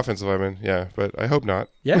 they he's could. an offensive lineman. Yeah, but I hope not.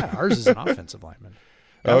 Yeah, ours is an offensive lineman.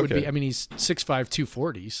 That would Okay. be. I mean, he's 6'5",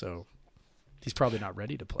 240, so he's probably not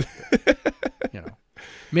ready to play. But,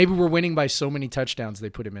 maybe we're winning by so many touchdowns they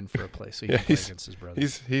put him in for a play so he can play against his brother.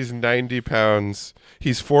 He's 90 pounds.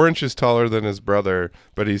 He's 4 inches taller than his brother,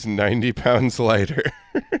 but he's 90 pounds lighter.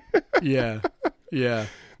 yeah.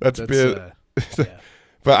 That's big. Yeah.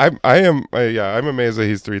 But I'm amazed that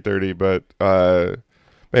he's 330. But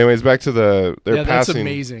anyways, back to their That's passing.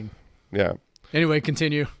 amazing. Yeah, Anyway,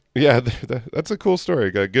 continue. yeah, that's a cool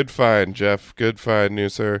story. Good find, Jeff. Good find,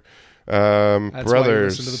 Newser. That's Brothers. why you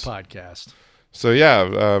listen to the podcast. So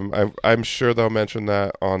I'm sure they'll mention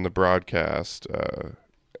that on the broadcast,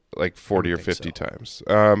 like 40 or 50 so. times.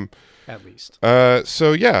 At least.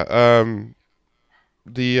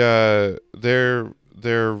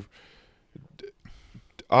 Their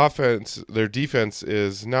offense, their defense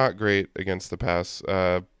is not great against the pass.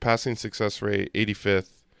 Passing success rate 85th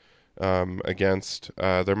against.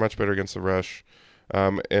 They're much better against the rush,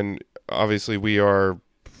 and obviously we are,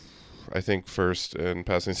 I think, first in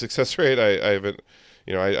passing success rate. I haven't,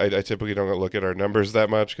 I typically don't look at our numbers that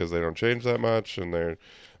much because they don't change that much, and they're,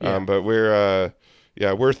 but we're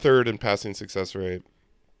third in passing success rate,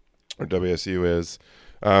 or WSU is,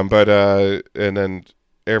 and then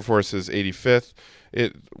Air Force is 85th.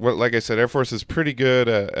 Like I said, Air Force is pretty good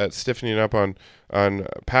at stiffening up on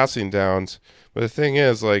passing downs. But the thing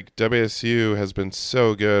is, like, WSU has been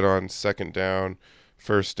so good on second down,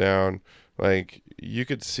 first down. Like, you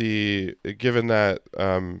could see, given that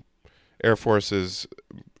Air Force is,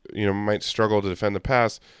 might struggle to defend the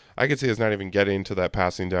pass, I could see us not even getting to that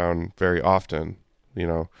passing down very often.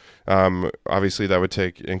 Obviously that would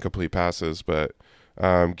take incomplete passes, but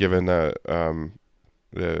given that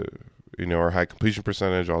our high completion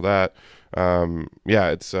percentage, all that,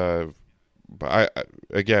 it's. But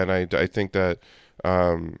I think that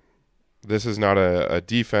this is not a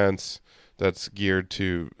defense that's geared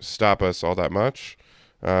to stop us all that much.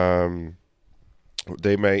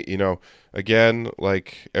 They may, again,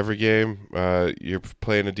 like every game, you're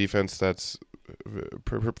playing a defense that's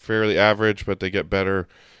fairly average, but they get better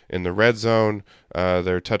in the red zone.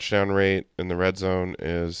 Their touchdown rate in the red zone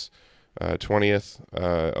is 20th,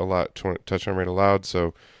 touchdown rate allowed.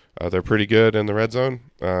 So they're pretty good in the red zone,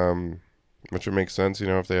 which would make sense.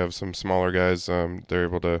 If they have some smaller guys, they're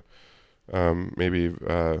able to maybe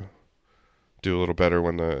do a little better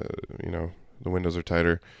when the windows are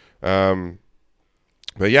tighter.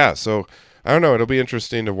 But yeah, so I don't know. It'll be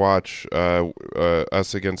interesting to watch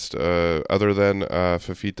us against other than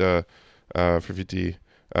Fafita, or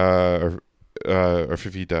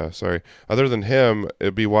Fafita. Sorry, other than him,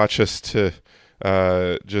 it'd be watch us to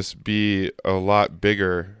just be a lot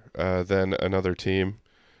bigger than another team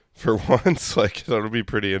for once. Like, that'll be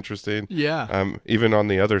pretty interesting. Yeah. Even on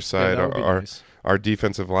the other side, that would be nice. Our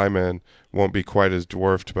defensive linemen won't be quite as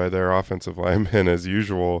dwarfed by their offensive linemen as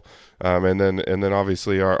usual, and then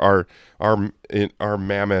obviously our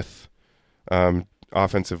mammoth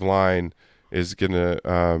offensive line is gonna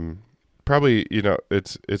probably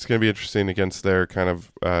it's gonna be interesting against their kind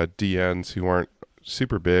of DNs who aren't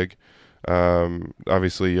super big.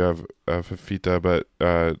 Obviously you have Fafita, but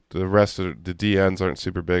the rest of the DNs aren't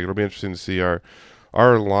super big. It'll be interesting to see our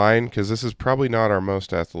line, because this is probably not our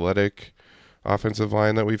most athletic offensive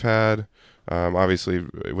line that we've had. Obviously,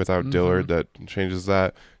 without Dillard, that changes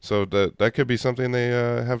that. So that could be something they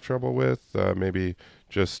have trouble with. Maybe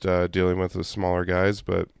just dealing with the smaller guys.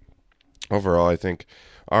 But overall, I think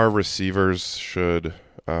our receivers should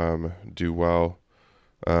do well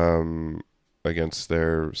against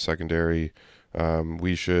their secondary.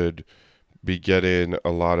 We should be getting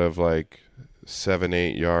a lot of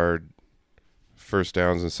 7-8 yard first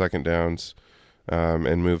downs and second downs,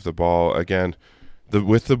 and move the ball again.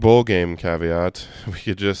 With the bowl game caveat, we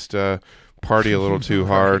could just party a little too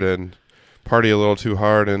hard in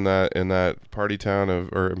that party town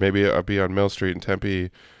or maybe I'll be on Mill Street in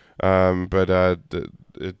Tempe. But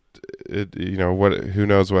who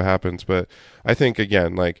knows what happens? But I think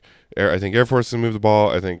again, I think Air Force will move the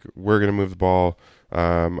ball. I think we're going to move the ball.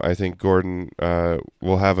 I think Gordon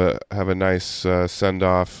will have a nice send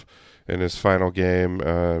off in his final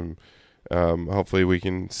game. Hopefully we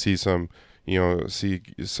can see some of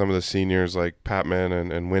the seniors like Patman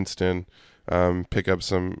and Winston pick up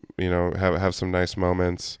some, have some nice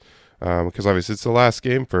moments, because obviously it's the last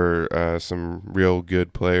game for some real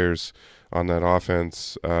good players on that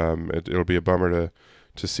offense. It'll be a bummer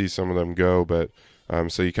to see some of them go, but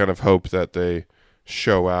so you kind of hope that they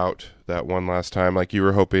show out that one last time, like you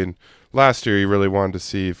were hoping last year. You really wanted to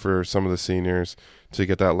see for some of the seniors to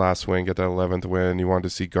get that last win, get that 11th win. You wanted to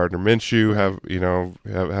see Gardner Minshew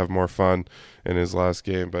have more fun in his last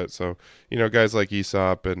game. But so, guys like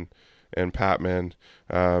Aesop and Patman,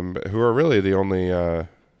 who are really the only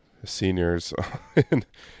seniors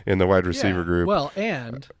in the wide receiver group. Well,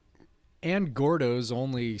 and Gordo's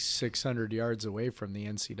only 600 yards away from the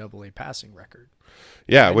NCAA passing record.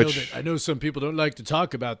 Yeah, I know some people don't like to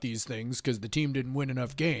talk about these things because the team didn't win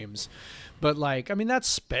enough games, but that's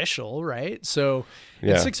special, right? So,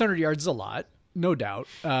 600 yards is a lot, no doubt.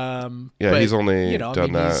 He's only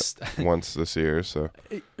done that once this year. So,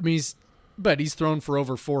 he's thrown for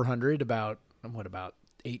over 400 about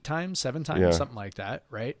 7 times, something like that,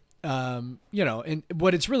 right? And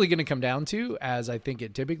what it's really going to come down to, as I think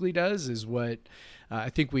it typically does, is what I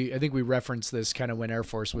think we referenced this kind of when Air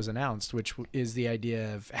Force was announced, which is the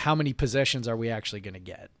idea of how many possessions are we actually going to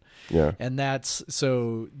get. Yeah. And that's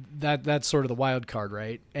sort of the wild card,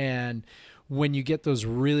 right? And when you get those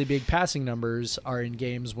really big passing numbers are in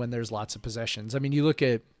games when there's lots of possessions. I mean, you look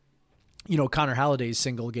at, Connor Halliday's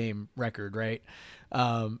single game record, right?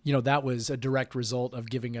 That was a direct result of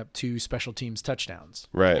giving up 2 special teams touchdowns.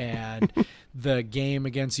 Right. And the game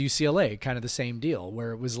against UCLA, kind of the same deal,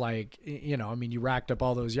 where it was you racked up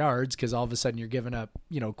all those yards because all of a sudden you're giving up,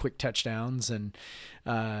 quick touchdowns, and,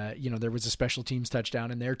 there was a special teams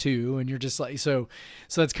touchdown in there too. And you're just so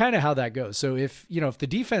that's kind of how that goes. So if the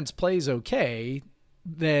defense plays okay,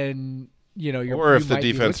 then, if the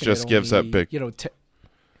defense just gives up big,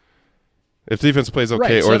 if defense plays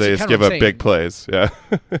okay, right, so or they just give up big plays. Yeah.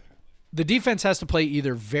 The defense has to play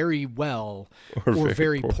either very well or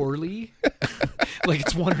very poorly.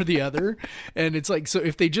 It's one or the other. And it's so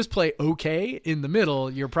if they just play okay in the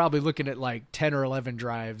middle, you're probably looking at 10 or 11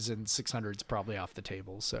 drives, and 600 is probably off the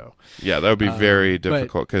table. So yeah, that would be very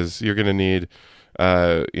difficult because you're going to need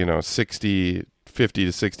 50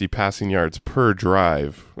 to 60 passing yards per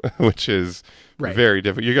drive, which is very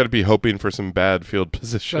difficult. You got to be hoping for some bad field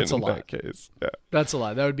position. That's a lot. That case. Yeah. That's a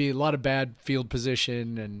lot. That would be a lot of bad field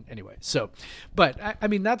position. And anyway, but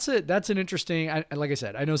that's an interesting, like I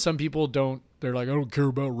said, I know some people they're like, I don't care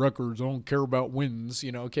about records. I don't care about wins.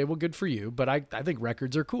 Okay, well, good for you. But I think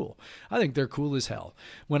records are cool. I think they're cool as hell.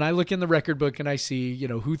 When I look in the record book and I see,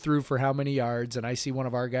 who threw for how many yards, and I see one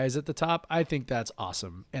of our guys at the top, I think that's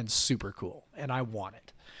awesome and super cool. And I want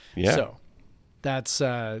it. Yeah. So that's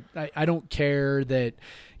I don't care that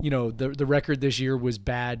the record this year was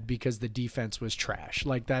bad because the defense was trash.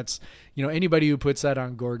 That's anybody who puts that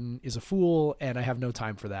on Gordon is a fool, and I have no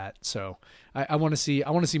time for that. So I want to see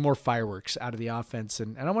more fireworks out of the offense,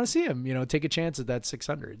 and I want to see him take a chance at that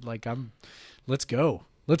 600. Let's go.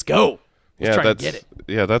 Let's try to get it.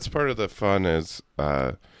 Yeah, that's part of the fun is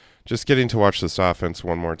just getting to watch this offense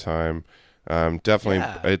one more time. Definitely,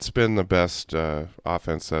 It's been the best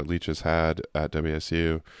offense that Leach has had at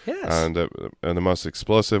WSU. Yes. And the most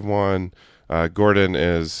explosive one.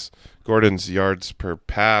 Gordon's yards per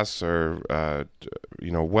pass are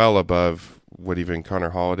well above what even Connor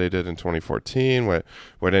Halliday did in 2014. What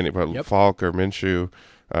Falk or Minshew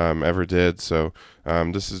ever did. So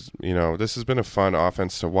this has been a fun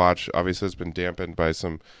offense to watch. Obviously, it's been dampened by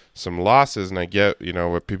some losses, and I get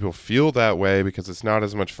what people feel that way because it's not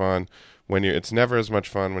as much fun. It's never as much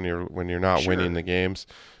fun when you're not winning the games,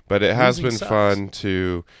 but it has been fun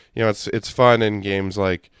to it's fun in games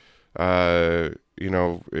like against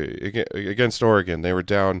Oregon. They were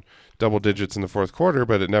down double digits in the fourth quarter,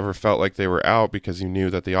 but it never felt like they were out because you knew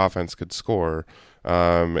that the offense could score.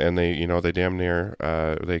 And they damn near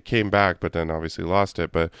they came back, but then obviously lost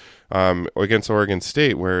it. But against Oregon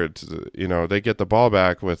State, where it's, they get the ball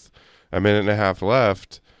back with a minute and a half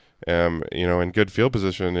left, in good field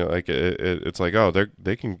position, like it's like, oh,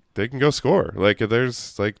 they can go score. Like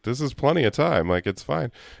there's like, this is plenty of time. Like it's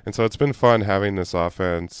fine. And so it's been fun having this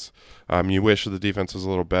offense. You wish the defense was a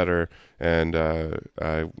little better, and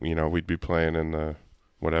we'd be playing in the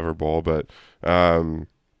whatever bowl, but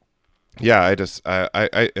yeah,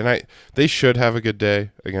 they should have a good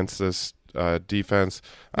day against this defense.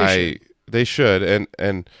 They should,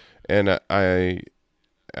 and I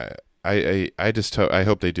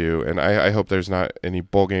hope they do, and I hope there's not any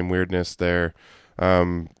bowl game weirdness there.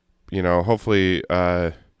 Hopefully,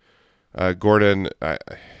 Gordon.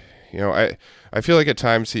 I feel like at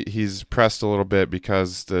times he's pressed a little bit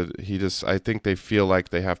because I think they feel like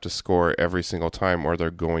they have to score every single time or they're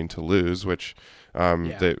going to lose, which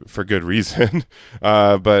for good reason.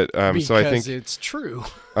 Because so I think it's true.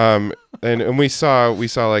 and we saw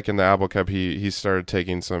like in the Apple Cup, he started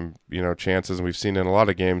taking some chances, and we've seen in a lot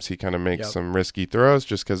of games he kind of makes some risky throws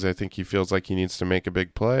just because I think he feels like he needs to make a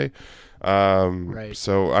big play. Right.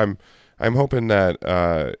 So I'm hoping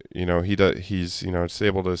that he's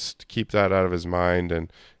able to keep that out of his mind,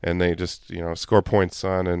 and they just score points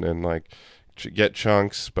on and like get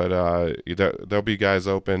chunks, but there'll be guys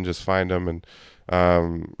open, just find them, and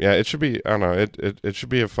it should be, I don't know, it should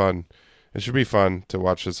be it should be fun to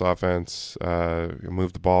watch this offense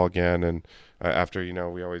move the ball again, and after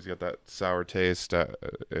we always get that sour taste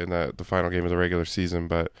in the final game of the regular season,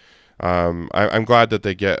 but I'm glad that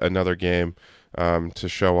they get another game to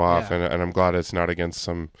show off, and I'm glad it's not against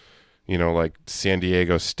some like San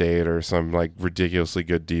Diego State or some like ridiculously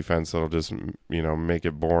good defense that'll just make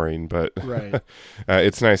it boring. But right.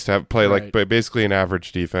 It's nice to play right. like basically an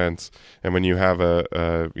average defense, and when you have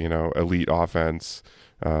a elite offense,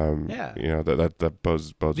 that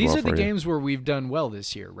bodes These well are the for you. games where we've done well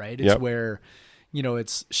this year, right? It's where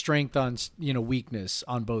it's strength on weakness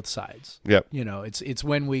on both sides. Yep. It's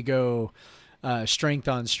when we go strength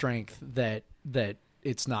on strength that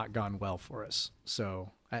it's not gone well for us.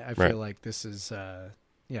 So I feel like this is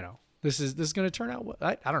this is going to turn out.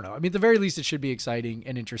 I don't know. I mean, at the very least, it should be exciting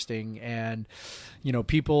and interesting, and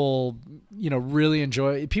people really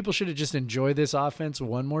enjoy. People should just enjoy this offense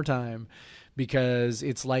one more time, because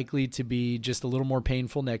it's likely to be just a little more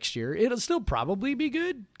painful next year. It'll still probably be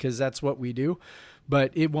good because that's what we do,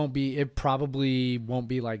 but it won't be. It probably won't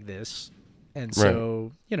be like this, and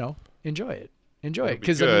so enjoy it. Enjoy it,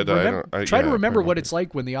 because try to remember what it's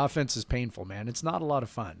like when the offense is painful, man. It's not a lot of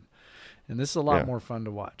fun, and this is a lot more fun to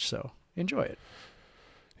watch. So enjoy it.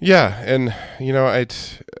 Yeah, and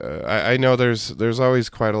I know there's always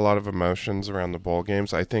quite a lot of emotions around the bowl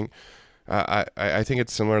games. I think I think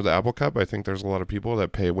it's similar to the Apple Cup. I think there's a lot of people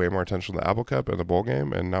that pay way more attention to the Apple Cup and the bowl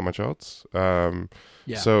game and not much else. So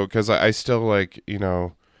because I still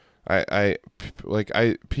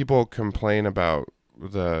people complain about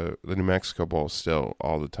the New Mexico Bowl still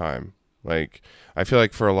all the time. Like, I feel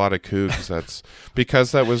like for a lot of Cougs, that's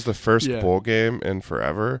because that was the first bowl game in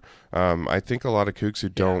forever. I think a lot of Cougs who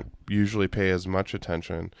don't usually pay as much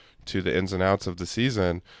attention to the ins and outs of the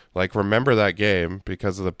season, like, remember that game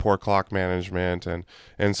because of the poor clock management, and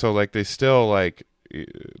so like they still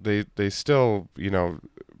they still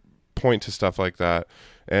point to stuff like that,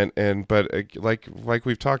 but like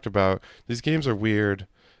we've talked about, these games are weird.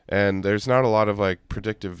 And there's not a lot of like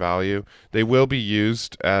predictive value. They will be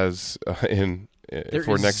used as for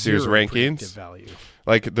next year's rankings. Value.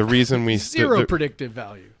 Like the reason we predictive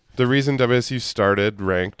value. The reason WSU started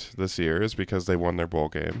ranked this year is because they won their bowl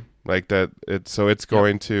game. Like that. It's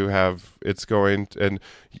going to have. It's going and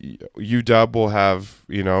UW will have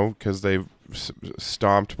because they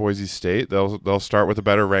stomped Boise State. They'll start with a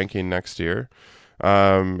better ranking next year,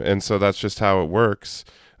 and so that's just how it works.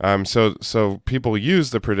 So people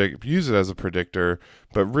use it as a predictor,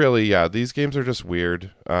 but really, these games are just weird.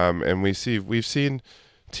 And we've seen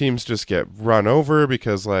teams just get run over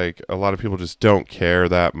because like a lot of people just don't care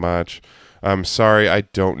that much. I'm sorry, I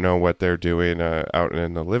don't know what they're doing out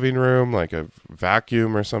in the living room, like a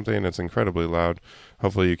vacuum or something. It's incredibly loud.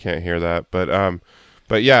 Hopefully you can't hear that,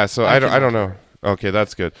 but yeah. So I don't know. Okay,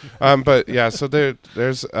 that's good. But yeah. So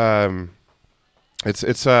there's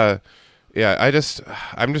yeah,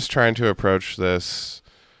 I'm just trying to approach this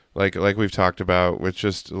like we've talked about, with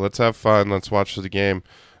just let's have fun, let's watch the game.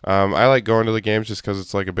 I like going to the games just because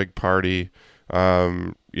it's like a big party. Hopefully,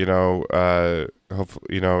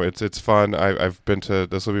 it's fun. I've been to,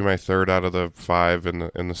 this will be my third out of the 5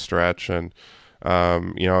 in the stretch, and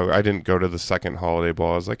I didn't go to the second Holiday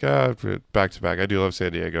Bowl. I was like, back to back. I do love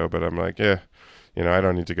San Diego, but I'm like, I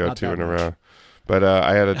don't need to go Not two that in a much. row. But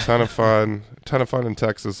I had a ton of fun, in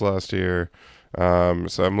Texas last year.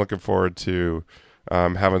 So I'm looking forward to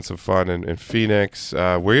having some fun in Phoenix.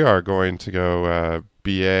 We are going to go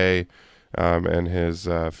BA and his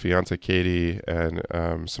fiance Katie and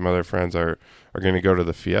some other friends are going to go to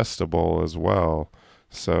the Fiesta Bowl as well.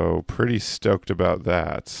 So pretty stoked about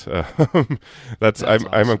that.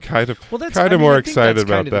 I'm kind of more excited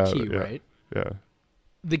about that. The key, right? Yeah.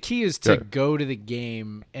 The key is to go to the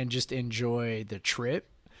game and just enjoy the trip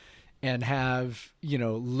and have,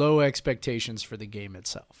 low expectations for the game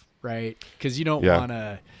itself, right? Because you don't want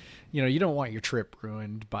to, you don't want your trip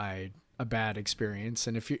ruined by a bad experience.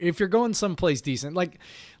 And if you're going someplace decent, like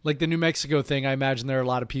the New Mexico thing, I imagine there are a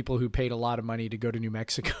lot of people who paid a lot of money to go to New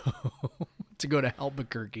Mexico to go to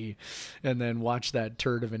Albuquerque and then watch that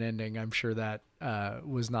turd of an ending. I'm sure that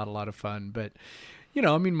was not a lot of fun, but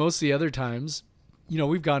most of the other times,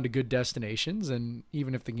 we've gone to good destinations, and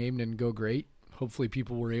even if the game didn't go great, hopefully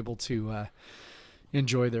people were able to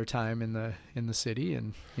enjoy their time in the city,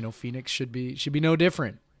 and Phoenix should be no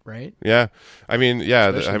different, right? Yeah,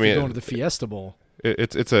 especially if you're going to the Fiesta Bowl.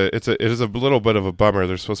 It is a little bit of a bummer.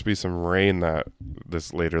 There's supposed to be some rain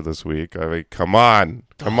later this week. I mean, come on,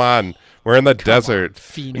 we're in the desert.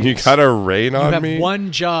 Phoenix. You got to rain on me. You have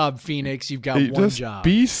one job, Phoenix. You've got one job.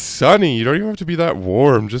 Be sunny. You don't even have to be that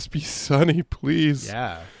warm. Just be sunny, please.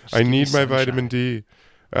 Yeah. I need my vitamin D.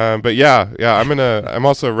 But I'm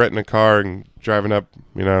also renting a car and driving up,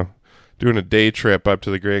 doing a day trip up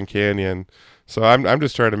to the Grand Canyon. So I'm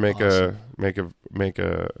just trying to make a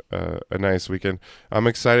nice weekend. I'm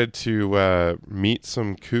excited to meet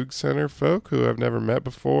some Coug Center folk who I've never met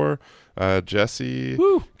before. Jesse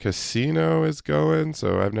Casino is going,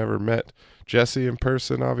 so I've never met Jesse in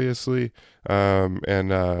person, obviously.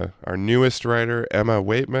 And our newest writer, Emma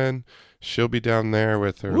Waitman, she'll be down there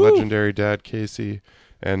with her legendary dad, Casey.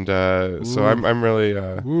 And so I'm really.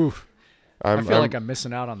 I feel like I'm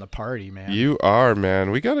missing out on the party, man. You are, man.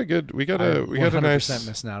 We got a nice 100%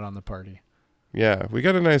 missing out on the party. Yeah, we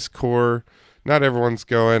got a nice core. Not everyone's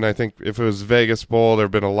going. I think if it was Vegas Bowl, there'd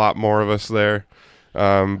been a lot more of us there.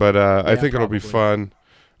 But I think it'll be fun.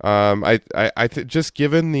 Just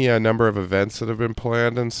given the number of events that have been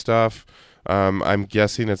planned and stuff, I'm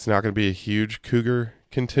guessing it's not going to be a huge Cougar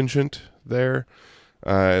contingent there.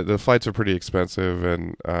 The flights are pretty expensive,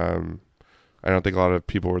 and I don't think a lot of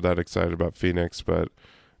people were that excited about Phoenix, but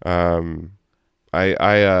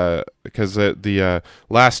because the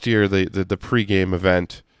last year the pregame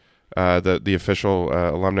event, the official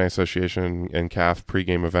Alumni Association and CAF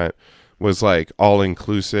pregame event was like all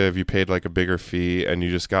inclusive. You paid like a bigger fee and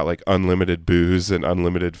you just got like unlimited booze and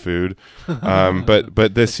unlimited food.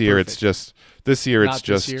 But this year it's just you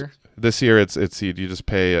just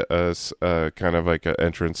pay a kind of like an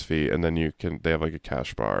entrance fee, and then they have like a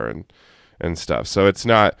cash bar and stuff. So it's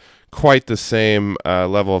not quite the same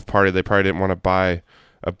level of party. They probably didn't want to buy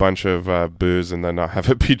a bunch of booze and then not have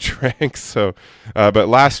it be drank. So, but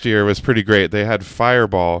last year was pretty great. They had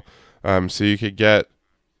Fireball, so you could get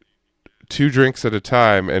 2 drinks at a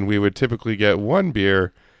time, and we would typically get 1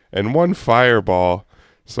 beer and 1 Fireball.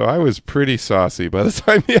 So I was pretty saucy by the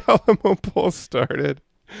time the Alamo Bowl started.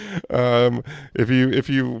 If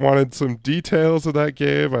you wanted some details of that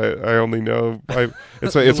game, I only know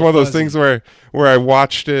it's one of those things where I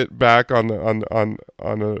watched it back on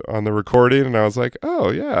the recording, and I was like, oh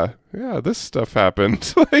yeah, this stuff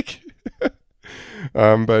happened. Like,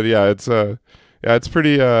 but yeah, it's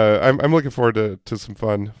pretty. I'm looking forward to some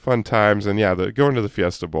fun times, and going to the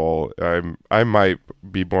Fiesta Bowl. I might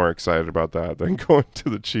be more excited about that than going to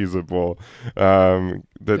the Cheez-It Bowl.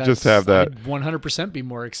 Just to have that. I'd 100% be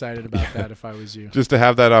more excited about that if I was you. Just to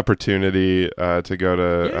have that opportunity to go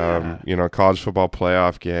to a college football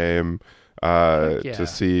playoff game, to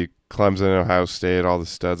see Clemson, Ohio State, all the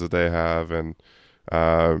studs that they have, and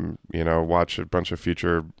watch a bunch of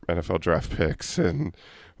future NFL draft picks and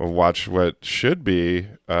watch what should be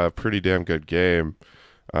a pretty damn good game.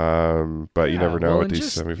 But you never know with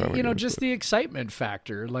these semifinal games. Just the excitement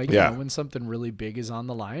factor. Like, when something really big is on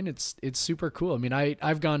the line, it's super cool. I mean,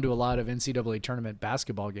 I've gone to a lot of NCAA tournament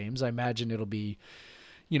basketball games. I imagine it'll be,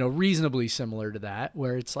 reasonably similar to that,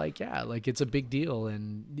 where it's like, it's a big deal.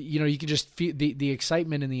 And, you can just feel the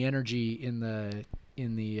excitement and the energy in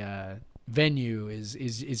the venue is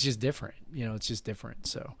just different. It's just different.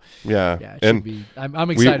 So it should be. I'm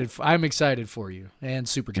excited. I'm excited for you and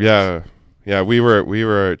super jealous. Yeah, we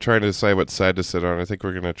were trying to decide what side to sit on. I think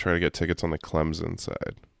we're gonna try to get tickets on the Clemson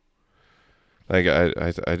side. Like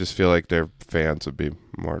I just feel like their fans would be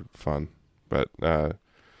more fun But I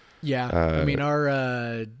mean,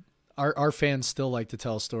 our fans still like to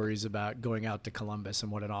tell stories about going out to Columbus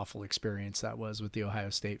and what an awful experience that was with the Ohio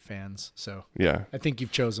State fans. So yeah, I think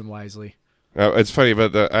you've chosen wisely. it's funny,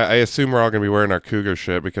 but I assume we're all going to be wearing our Cougar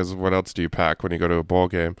shit because what else do you pack when you go to a bowl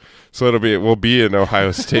game? So we'll be in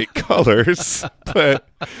Ohio State colors, but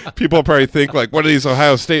people will probably think like, what are these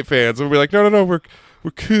Ohio State fans? And we'll be like, no, we're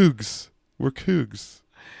Cougs. We're Cougs.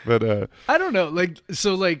 But I don't know.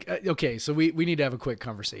 Okay, so we need to have a quick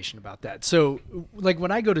conversation about that. So like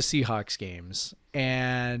when I go to Seahawks games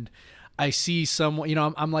and I see someone,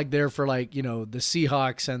 I'm like there for like, the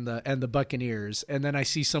Seahawks and the Buccaneers, and then I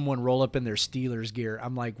see someone roll up in their Steelers gear.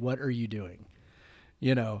 I'm like, what are you doing?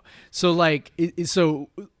 So like, is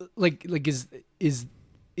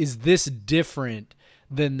this different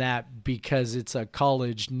than that because it's a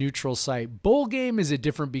college neutral site bowl game? Is it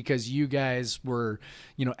different because you guys were,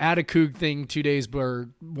 at a Coug thing 2 days or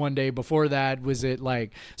 1 day before that? Was it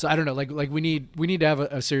like, so I don't know, like we need to have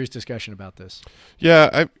a serious discussion about this.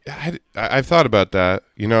 Yeah, I've thought about that.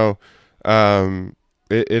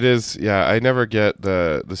 It is, yeah, I never get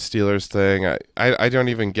the Steelers thing. I don't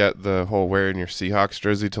even get the whole wearing your Seahawks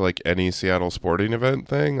jersey to like any Seattle sporting event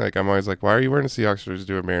thing. Like I'm always like, why are you wearing a Seahawks jersey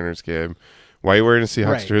to a Mariners game? Why are you wearing a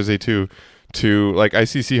Seahawks jersey to like I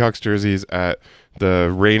see Seahawks jerseys at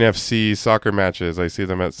the Rain FC soccer matches. I see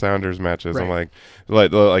them at Sounders matches. Right. I'm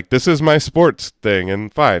like this is my sports thing,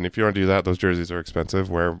 and fine, if you want to do that, those jerseys are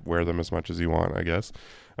expensive. Wear them as much as you want, I guess.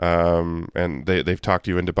 And they've talked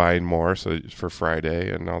you into buying more so for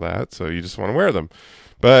Friday and all that, so you just want to wear them.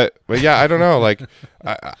 But yeah, I don't know. Like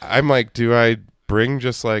I'm like, do I bring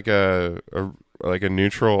just like a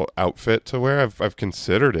neutral outfit to wear? I've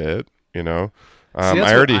considered it. See, that's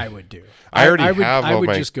what I would do. I would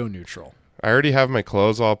just go neutral. I already have my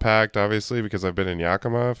clothes all packed, obviously, because I've been in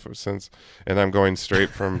Yakima and I'm going straight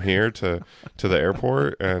from here to the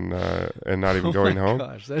airport and not even going home.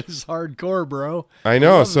 Gosh, that is hardcore, bro. I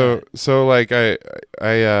know. So like I'm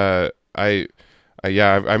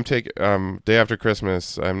taking day after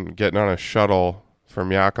Christmas. I'm getting on a shuttle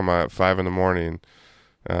from Yakima at 5 a.m.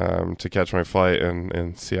 To catch my flight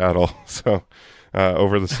in Seattle. So.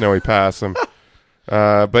 Over the snowy pass.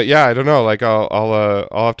 But yeah, I don't know. Like I'll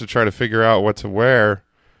have to try to figure out what to wear.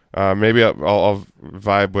 Maybe I'll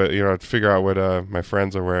vibe with figure out what my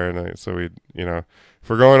friends are wearing. So we if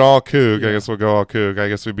we're going all Coug, I guess we'll go all Coug. I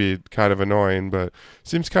guess we'd be kind of annoying, but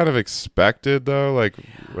seems kind of expected though. Like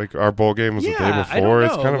our bowl game was the day before.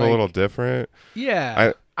 It's kind of a little different.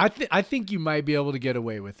 Yeah, I think you might be able to get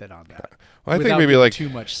away with it on that. Well, I think maybe like too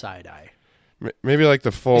much side eye. Maybe like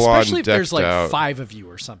the full on, especially if there's like 5 of you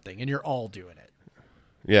or something, and you're all doing it.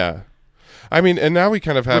 Yeah, I mean, and now we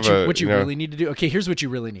kind of have what you really need to do. Okay, here's what you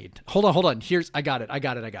really need. Hold on. I got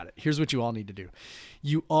it. Here's what you all need to do.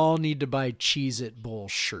 You all need to buy Cheez-It Bowl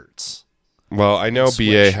shirts. Well, I know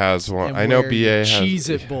BA has one. I know BA has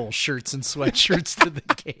Cheez-It Bowl shirts and sweatshirts to the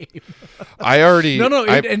game. I already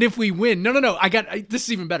and if we win, no. This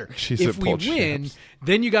is even better. Cheez-It Bowl if we win, champs.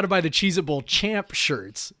 Then you got to buy the Cheez-It Bowl champ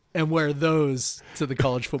shirts and wear those to the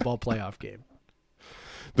college football playoff game.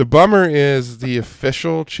 The bummer is the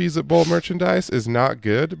official Cheez-It Bowl merchandise is not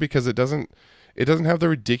good because it doesn't have the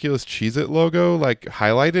ridiculous Cheez-It logo like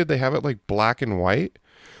highlighted. They have it like black and white.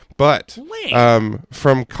 But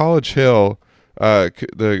from College Hill,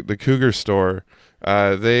 the Cougar store,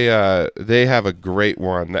 they have a great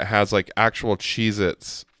one that has like actual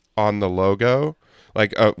Cheez-Its on the logo,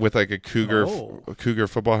 like with like a Cougar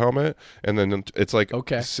football helmet, and then it's like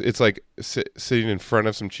it's like sitting in front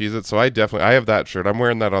of some Cheez-Its. So I have that shirt. I'm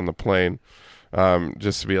wearing that on the plane,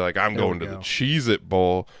 just to be like I'm going to the Cheez-It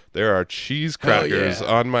Bowl. There are cheese crackers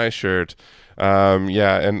on my shirt.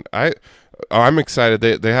 And I'm excited.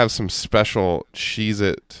 They have some special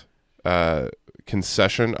Cheez-It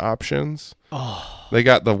concession options. Oh. They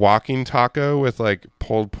got the walking taco with like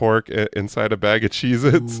pulled pork inside a bag of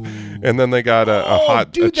Cheez-Its. And then they got a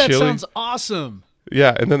hot dude, a chili. That sounds awesome.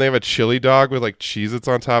 Yeah, and then they have a chili dog with like Cheez-Its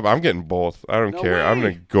on top. I'm getting both. I don't care. Way. I'm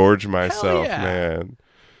going to gorge myself, man.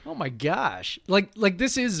 Oh my gosh. Like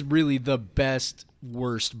this is really the best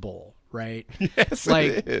worst bowl, right? Yes,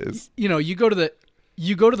 it is. You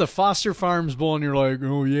go to the Foster Farms Bowl and you're like,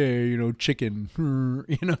 oh yeah, chicken.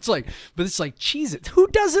 It's like, but it's like Cheez-Its. Who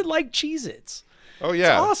doesn't like Cheez-Its? Oh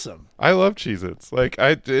yeah, it's awesome. I love Cheez-Its. Like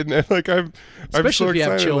I'm especially so if you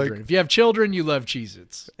have excited. children. Like, if you have children, you love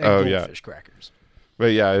Cheez-Its and goldfish crackers.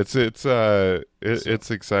 But yeah, it's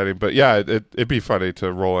exciting. But yeah, it'd be funny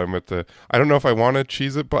to roll in with the. I don't know if I want to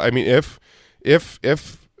Cheez-It, but I mean, if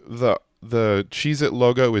the Cheez-It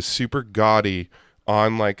logo is super gaudy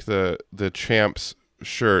on like the champs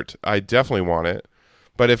shirt, I definitely want it.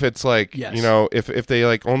 But if it's like, Yes. you know, if they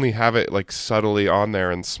like only have it like subtly on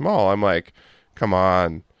there and small, I'm like, come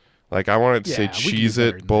on. Like I wanted to say Yeah, we can do better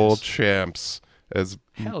Cheez-It than Bowl this. champs as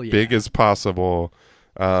Hell yeah. big as possible.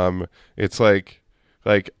 It's like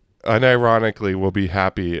unironically we'll be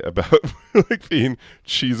happy about like being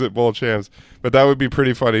Cheez-It Bowl champs. But that would be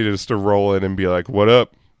pretty funny just to roll in and be like, what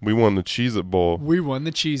up? We won the Cheez-It Bowl. We won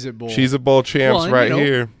the Cheez-It Bowl. Cheez-It Bowl champs Well, and, right you know,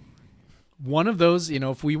 here. One of those, you know,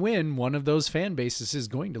 if we win, one of those fan bases is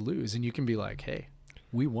going to lose. And you can be like, hey,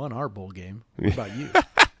 we won our bowl game. What about you?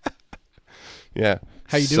 Yeah.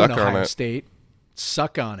 How you Suck doing, on Ohio it. State?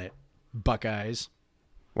 Suck on it, Buckeyes.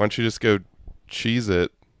 Why don't you just go cheese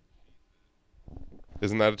it?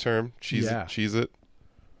 Isn't that a term? Cheese Yeah. it, cheese it.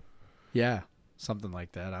 Yeah, something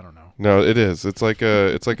like that. I don't know. No, it is. It's like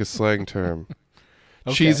a slang term.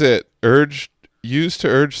 Okay. Cheese it. Used to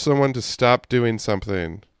urge someone to stop doing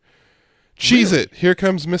something. Cheese Really? it. Here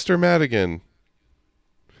comes Mr. Madigan.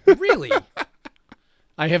 Really?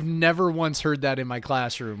 I have never once heard that in my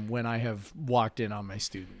classroom when I have walked in on my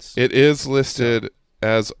students. It is listed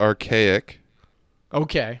as archaic,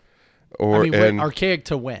 Okay. or I mean, and archaic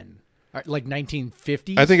to when? Like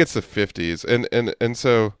 1950s? I think it's the 50s, and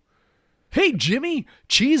so Hey, Jimmy,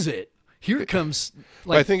 cheese it. Here comes.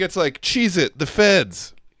 I think it's like cheese it. The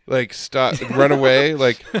feds. Like stop, run away.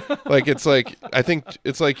 Like it's like I think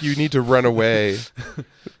it's like you need to run away,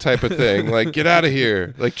 type of thing. Like get out of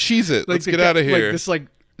here. Like cheese it. Let's get out of here. Like this, like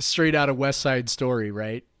straight out of West Side Story,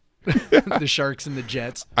 right? The Sharks and the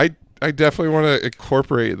Jets. I definitely want to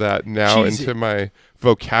incorporate that now Cheese into it. my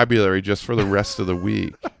vocabulary just for the rest of the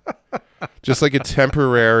week. Just like a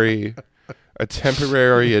temporary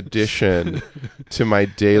addition to my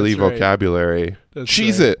daily That's right. vocabulary. That's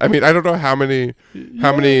Cheese right. it. I mean, I don't know how many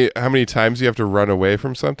times you have to run away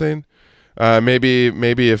from something. Maybe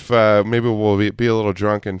we'll be a little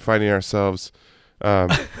drunk and finding ourselves,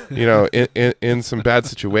 in some bad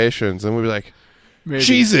situations, and we'll be like, Maybe.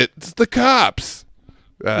 cheese it. It's the cops.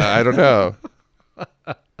 I don't know.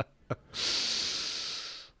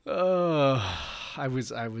 I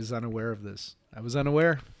was unaware of this. I was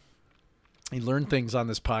unaware. I learned things on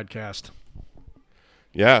this podcast.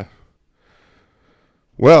 Yeah.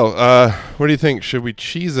 Well, what do you think? Should we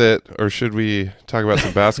cheese it or should we talk about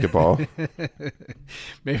some basketball?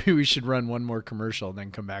 Maybe we should run one more commercial and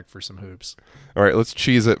then come back for some hoops. All right, let's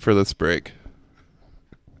cheese it for this break.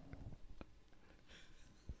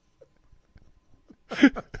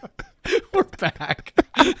 We're back.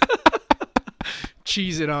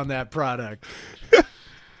 Cheese it on that product.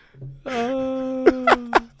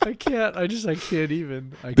 I can't. I can't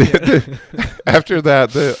even. I can't. After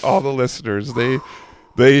that, all the listeners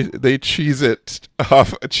they cheese it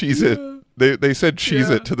off. Cheese it. They said cheese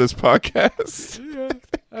Yeah. it to this podcast. Yeah.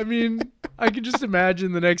 I mean, I can just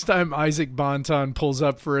imagine the next time Isaac Bonton pulls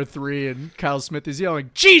up for a three and Kyle Smith is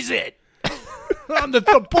yelling, "Cheese it!" on the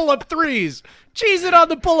pull-up threes. Cheese it on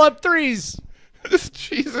the pull-up threes. Just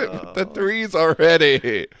cheese it with the threes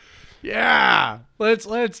already. Yeah.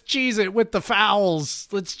 Let's cheese it with the fouls.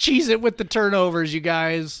 Let's cheese it with the turnovers, you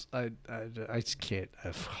guys. I just can't. Oh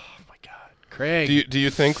my God, Craig. Do you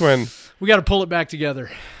think when We got to pull it back together.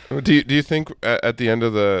 do you think at the end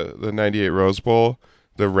of the 98 Rose Bowl,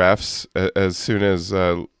 the refs, as soon as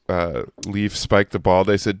Leaf spiked the ball,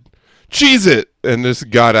 they said, cheese it, and just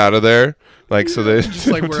got out of there? Like, so they Just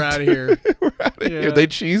like we're out of here. we're out of here. Yeah. They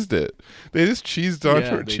cheesed it. They just cheesed on,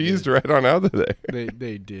 Yeah, they cheesed did. right on out of there.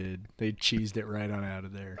 They did. They cheesed it right on out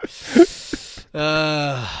of there.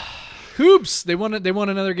 Hoops. They won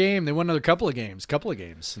another game. They won another couple of games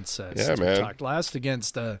since we man. talked last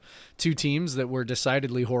against two teams that were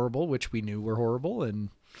decidedly horrible, which we knew were horrible. And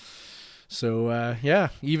so,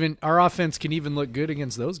 even our offense can even look good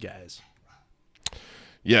against those guys.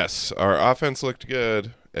 Yes, our offense looked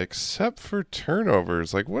good, except for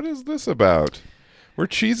turnovers. Like, what is this about? We're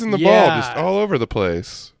cheesing the ball just all over the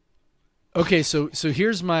place. Okay, so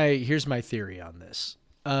here's my theory on this.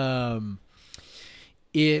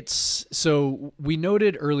 It's so we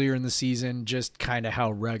noted earlier in the season just kind of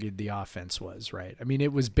how rugged the offense was, right? I mean,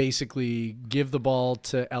 it was basically give the ball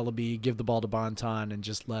to Ellaby, give the ball to Bonton, and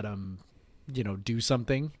just let them, do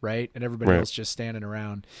something, right? And everybody Right. else just standing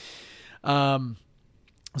around.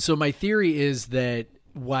 So my theory is that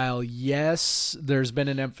while, yes, there's been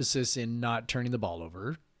an emphasis in not turning the ball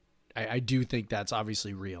over, I do think that's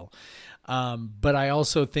obviously real. But I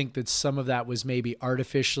also think that some of that was maybe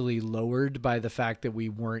artificially lowered by the fact that we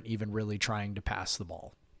weren't even really trying to pass the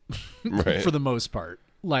ball Right. for the most part.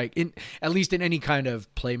 Like at least in any kind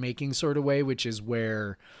of playmaking sort of way, which is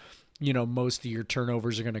where, most of your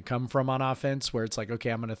turnovers are going to come from on offense, where it's like, okay,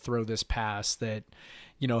 I'm going to throw this pass that,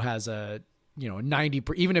 has a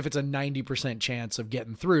even if it's a 90% chance of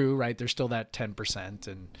getting through, right? There's still that 10%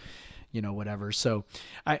 and, whatever. So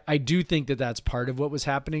I do think that that's part of what was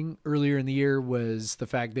happening earlier in the year was the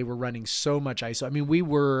fact they were running so much ISO.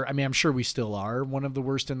 I'm sure we still are one of the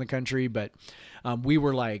worst in the country, but we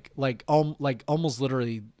were like almost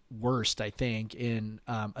literally worst, I think, in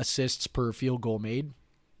assists per field goal made.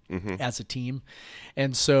 As a team.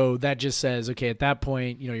 And so that just says, okay, at that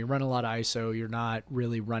point, you're running a lot of ISO. You're not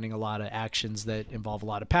really running a lot of actions that involve a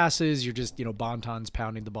lot of passes. You're just, Bonton's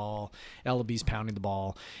pounding the ball, Ellaby's pounding the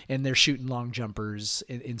ball, and they're shooting long jumpers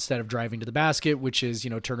instead of driving to the basket, which is,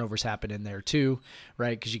 turnovers happen in there too,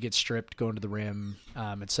 right? Because you get stripped going to the rim,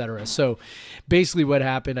 et cetera. So basically what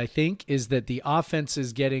happened, I think, is that the offense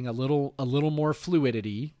is getting a little more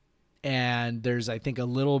fluidity. And there's, I think, a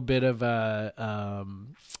little bit of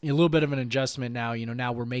an adjustment now.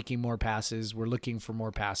 Now we're making more passes. We're looking for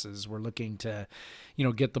more passes. We're looking to,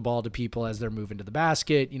 get the ball to people as they're moving to the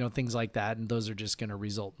basket, things like that. And those are just going to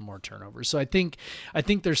result in more turnovers. So I think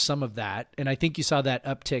there's some of that. And I think you saw that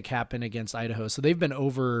uptick happen against Idaho. So they've been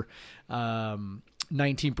over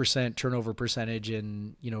 19% turnover percentage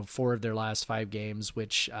in, 4 of their last 5 games,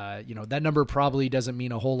 which, that number probably doesn't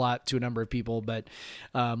mean a whole lot to a number of people, but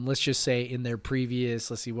let's just say in their previous,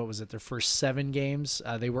 their first 7 games,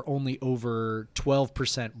 they were only over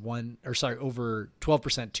 12% over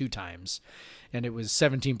 12% 2 times. And it was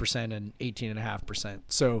 17% and 18.5%.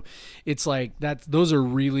 So it's like those are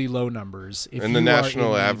really low numbers. And the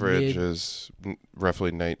national average is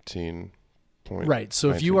roughly 19. Right.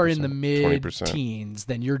 So if you are in the mid-teens,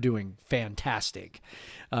 then you're doing fantastic.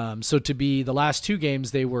 So to be the last 2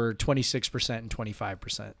 games, they were 26% and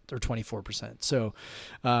 25% or 24%. So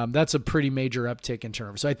that's a pretty major uptick in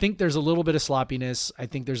turnover. So I think there's a little bit of sloppiness. I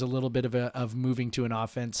think there's a little bit of moving to an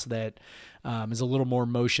offense that is a little more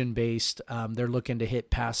motion-based. They're looking to hit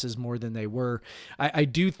passes more than they were. I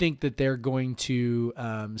do think that they're going to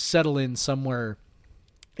settle in somewhere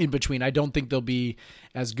in between. I don't think they'll be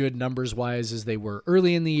as good numbers-wise as they were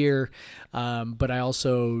early in the year, but I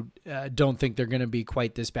also don't think they're going to be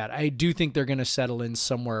quite this bad. I do think they're going to settle in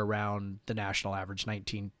somewhere around the national average,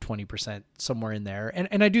 19-20%, somewhere in there.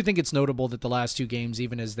 And I do think it's notable that the last 2 games,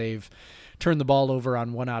 even as they've turned the ball over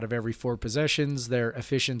on 1 out of every 4 possessions, their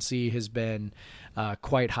efficiency has been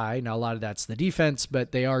quite high. Now, a lot of that's the defense,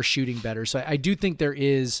 but they are shooting better. So I do think there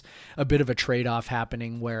is a bit of a trade-off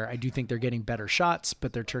happening where I do think they're getting better shots,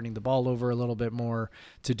 but they're turning the ball over a little bit more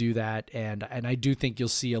to do that. And I do think you'll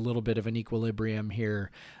see a little bit of an equilibrium here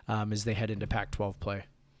as they head into Pac-12 play.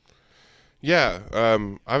 Yeah,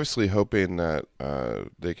 obviously hoping that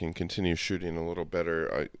they can continue shooting a little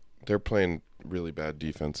better. They're playing really bad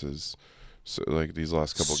defenses, so like these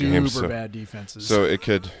last couple games. Super bad defenses. So it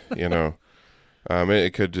could,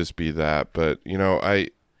 it could just be that. But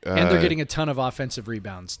and they're getting a ton of offensive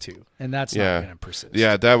rebounds too, and that's not going to persist.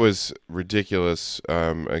 Yeah, that was ridiculous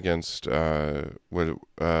against Incarnate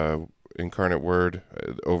Word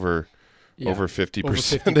over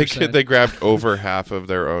 50%. They grabbed over half of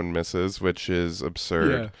their own misses, which is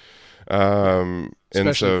absurd. Yeah.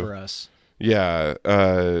 Especially for us. Yeah,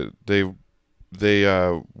 they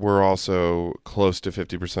were also close to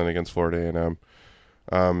 50% against Florida A&M.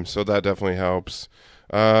 So that definitely helps.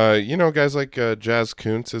 Guys like Jazz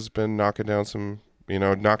Kuntz has been knocking down some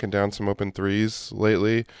open threes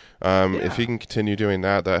lately. If he can continue doing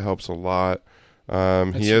that, that helps a lot.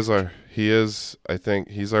 I think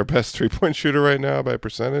he's our best 3-point shooter right now by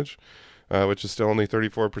percentage, which is still only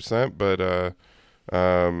 34%, but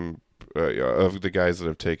of the guys that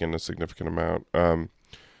have taken a significant amount.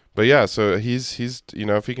 But yeah, so he's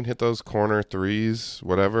if he can hit those corner threes,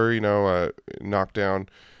 whatever, knock down.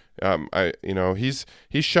 He's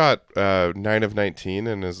shot 9 of 19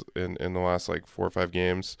 in the last 4 or 5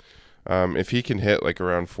 games. If he can hit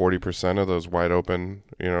around 40% of those wide open,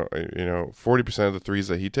 40% of the threes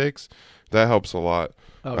that he takes, that helps a lot.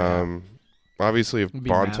 Oh, yeah. Obviously, if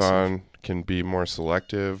Bonton can be more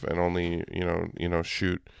selective and only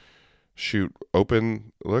shoot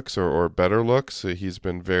open looks or better looks, he's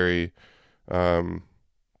been very.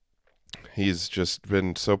 He's just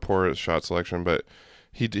been so poor at shot selection, but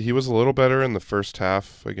he was a little better in the first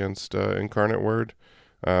half against Incarnate Word.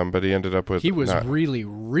 But he ended up with. He was really,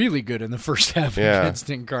 really good in the first half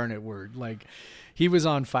against Incarnate Word. He was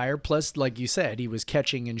on fire. Plus, like you said, he was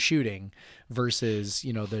catching and shooting versus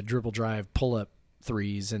the dribble drive pull up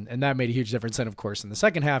threes, and that made a huge difference. And of course, in the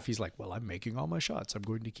second half, he's like, "Well, I'm making all my shots. I'm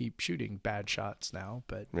going to keep shooting bad shots now."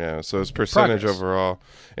 But yeah, so his percentage overall,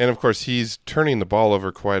 and of course, he's turning the ball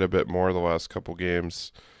over quite a bit more the last couple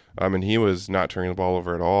games. And he was not turning the ball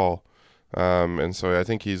over at all. And so I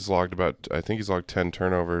think he's logged 10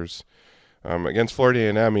 turnovers. Against Florida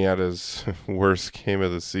A&M, he had his worst game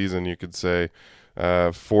of the season, you could say.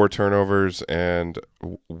 4 turnovers and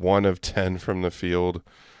 1 of 10 from the field.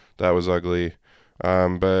 That was ugly.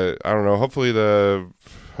 But I don't know. Hopefully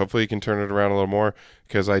he can turn it around a little more,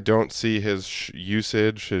 because I don't see his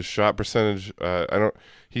usage, his shot percentage.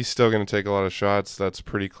 He's still going to take a lot of shots. That's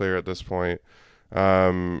pretty clear at this point.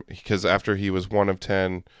 Because after he was 1 of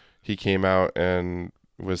 10, he came out and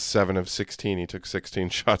was 7 of 16. He took 16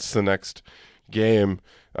 shots the next game.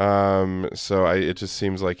 So it just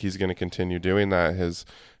seems like he's going to continue doing that.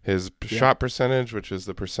 His shot percentage, which is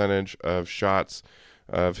the percentage of shots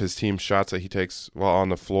of his team's shots that he takes while on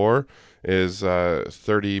the floor, is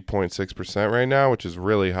 30.6% right now, which is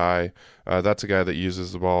really high. That's a guy that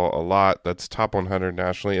uses the ball a lot. That's top 100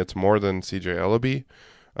 nationally. It's more than CJ Ellaby.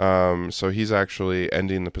 So he's actually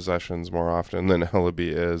ending the possessions more often than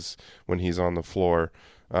Ellaby is when he's on the floor.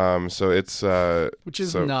 So it's which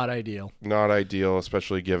is not ideal. Not ideal,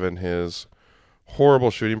 especially given his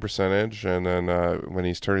horrible shooting percentage, and then when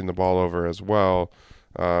he's turning the ball over as well,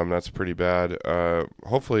 that's pretty bad.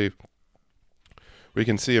 Hopefully, we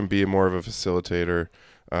can see him be more of a facilitator.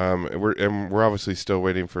 We're obviously still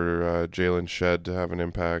waiting for Jalen Shedd to have an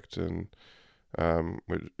impact, and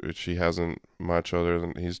which he hasn't much, other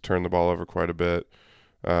than he's turned the ball over quite a bit.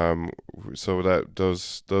 So that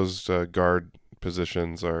those guard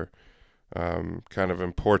positions are kind of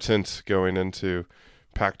important going into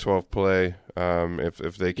Pac-12 play.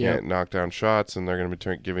 If they can't knock down shots and they're going to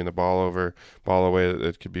be giving the ball away,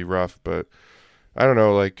 it could be rough. But I don't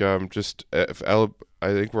know, like I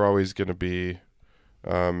think we're always going to be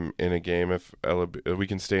in a game if we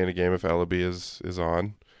can stay in a game if Ellaby is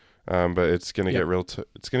on. But it's going to get real.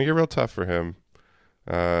 It's going to get real tough for him.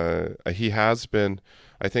 He has been,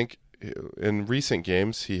 I think, in recent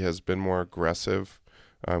games, he has been more aggressive,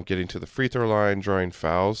 getting to the free throw line, drawing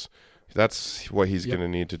fouls. That's what he's going to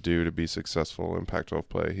need to do to be successful in Pac-12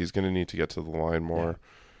 play. He's going to need to get to the line more.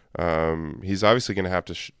 He's obviously going to have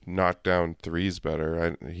to knock down threes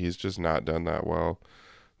better. He's just not done that well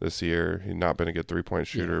this year. He's not been a good three-point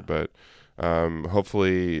shooter, but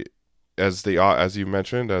hopefully, as you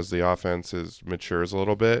mentioned, as the offense matures a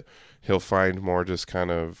little bit, he'll find more just kind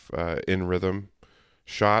of in rhythm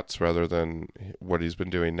shots rather than what he's been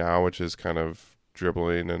doing now, which is kind of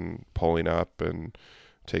dribbling and pulling up and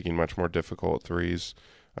taking much more difficult threes.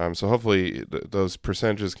 So hopefully those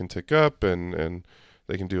percentages can tick up and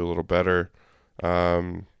they can do a little better.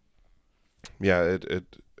 It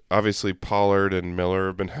obviously Pollard and Miller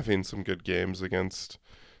have been having some good games against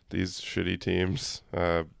these shitty teams,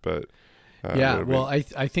 but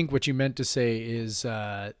I think what you meant to say is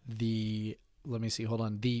let me see. Hold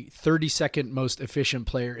on. The 32nd most efficient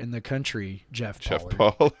player in the country, Jeff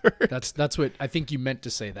Pollard. That's what I think you meant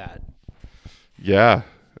to say. That. Yeah,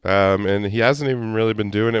 and he hasn't even really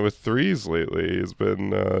been doing it with threes lately. He's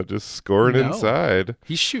been just scoring inside.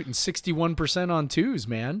 He's shooting 61% on twos,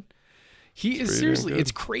 man. He is seriously.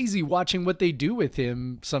 It's crazy watching what they do with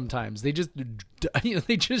him. Sometimes they just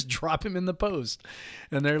drop him in the post,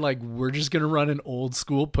 and they're like, "We're just gonna run an old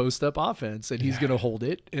school post up offense, and he's gonna hold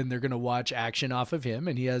it, and they're gonna watch action off of him,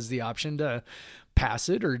 and he has the option to pass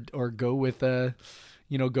it or go with a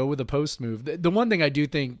post move." The one thing I do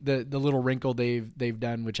think the little wrinkle they've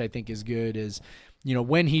done, which I think is good, is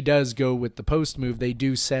when he does go with the post move, they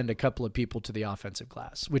do send a couple of people to the offensive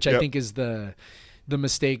glass, which I think is the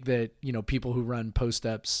mistake that, people who run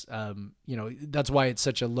post-ups, that's why it's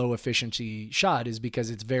such a low efficiency shot, is because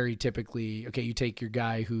it's very typically, okay, you take your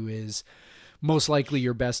guy who is most likely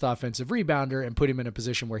your best offensive rebounder and put him in a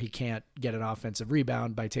position where he can't get an offensive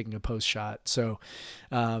rebound by taking a post shot. So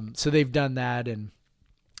they've done that and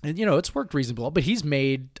it's worked reasonable, but he's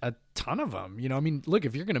made a ton of them. Look,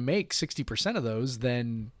 if you're going to make 60% of those,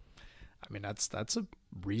 then that's a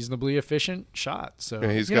reasonly efficient shot. So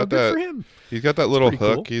he's got good that. For him. He's got that little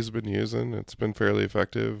hook cool. He's been using. It's been fairly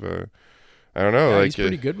effective. I don't know. He's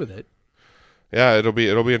pretty good with it. Yeah, it'll be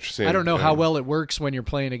interesting. I don't know how well it works when you're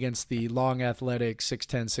playing against the long, athletic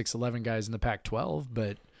 6'10", 6'11" guys in the Pac-12,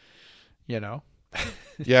 but yeah,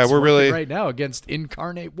 we're really right now against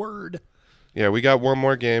Incarnate Word. Yeah, we got one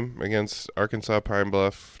more game against Arkansas Pine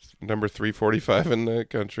Bluff, number 345 in the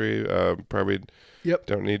country. Probably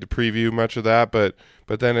don't need to preview much of that, but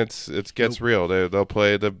then it gets real. They'll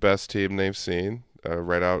play the best team they've seen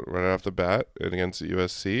right off the bat against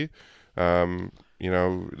USC.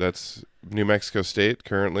 That's New Mexico State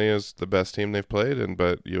currently is the best team they've played,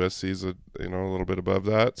 but USC's a little bit above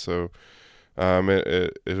that. So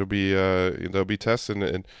it'll be they'll be testing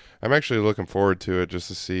it, and I'm actually looking forward to it just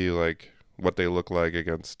to see like what they look like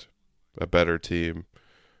against a better team.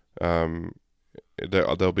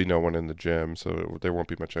 there'll be no one in the gym, so there won't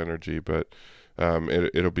be much energy. But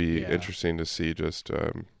it'll be interesting to see just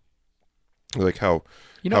like how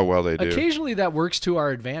well they do. Occasionally that works to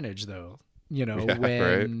our advantage, though.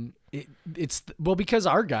 When it's because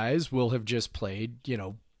our guys will have just played,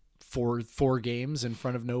 four games in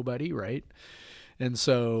front of nobody, right? And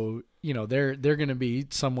so, they're going to be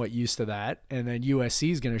somewhat used to that. And then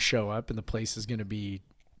USC is going to show up and the place is going to be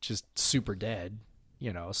just super dead,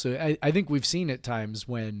 So I think we've seen at times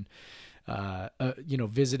when,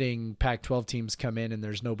 visiting Pac-12 teams come in and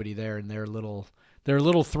there's nobody there and they're a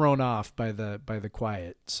little thrown off by the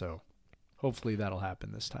quiet. So hopefully that'll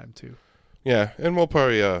happen this time too. Yeah. And we'll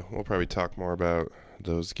probably talk more about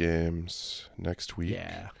those games next week.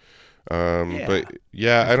 Yeah. But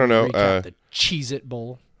I don't know. The Cheez-It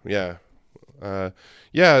Bowl. Yeah.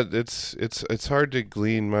 It's hard to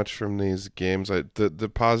glean much from these games.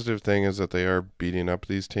 The positive thing is that they are beating up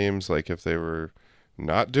these teams. Like if they were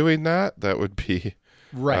not doing that, that would be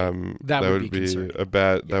right. That would be concerning.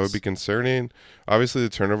 That would be concerning. Obviously, the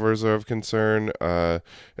turnovers are of concern. Florida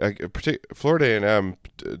A&M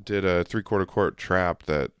did a 3/4 court trap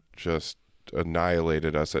that just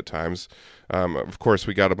annihilated us at times. Of course,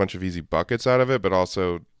 we got a bunch of easy buckets out of it, but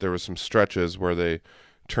also there was some stretches where they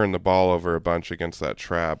turned the ball over a bunch against that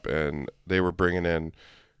trap, and they were bringing in,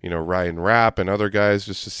 Ryan Rapp and other guys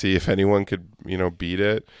just to see if anyone could, beat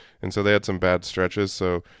it. And so they had some bad stretches.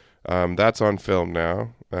 So that's on film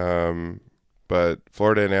now. But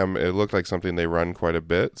Florida A&M, it looked like something they run quite a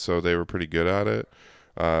bit, so they were pretty good at it.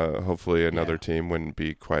 Hopefully another team wouldn't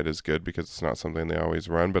be quite as good because it's not something they always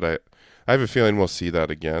run. But I have a feeling we'll see that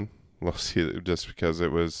again. We'll see it just because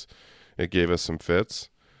it gave us some fits.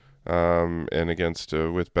 And against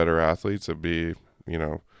with better athletes, it'd be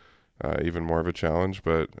even more of a challenge.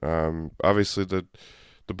 But obviously the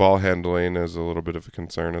ball handling is a little bit of a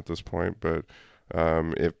concern at this point. But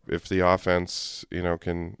if the offense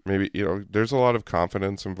can maybe there's a lot of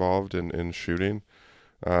confidence involved in shooting,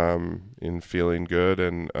 in feeling good,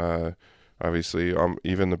 and obviously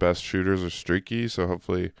even the best shooters are streaky. So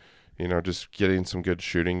hopefully just getting some good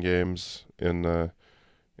shooting games in the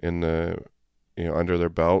under their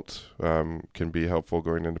belt can be helpful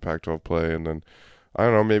going into Pac-12 play. And then I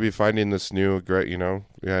don't know, maybe finding this new great,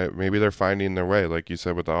 maybe they're finding their way, like you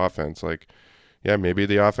said with the offense. Like, maybe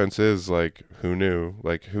the offense is like, who knew?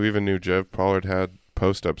 Like, who even knew Jeff Pollard had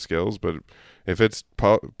post-up skills? But if it's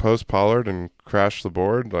post Pollard and crash the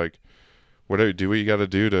board, like, do what you got to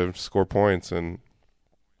do to score points. And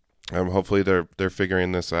hopefully they're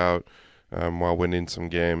figuring this out while winning some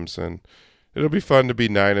games. And it'll be fun to be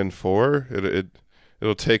 9-4.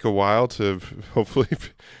 It'll take a while to hopefully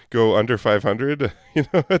go under 500,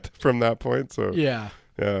 from that point. So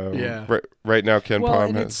Right now, Ken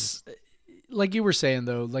Palm has. Like you were saying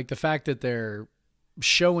though, like the fact that they're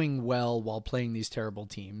showing well while playing these terrible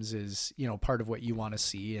teams is, part of what you want to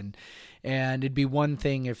see. And it'd be one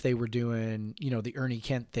thing if they were doing, the Ernie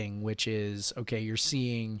Kent thing, which is, okay, you're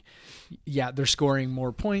seeing, they're scoring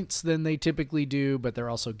more points than they typically do, but they're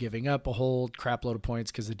also giving up a whole crap load of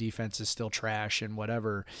points because the defense is still trash and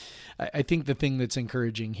whatever. I think the thing that's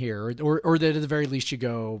encouraging here, or that at the very least you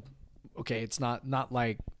go, okay, it's not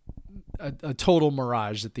like a total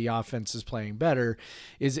mirage that the offense is playing better.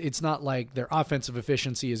 It's not like their offensive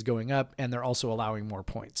efficiency is going up and they're also allowing more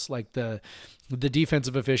points. Like the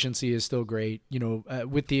defensive efficiency is still great,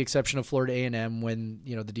 with the exception of Florida A&M when,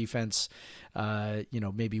 the defense,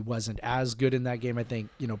 maybe wasn't as good in that game. I think,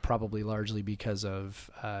 probably largely because of,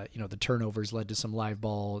 the turnovers led to some live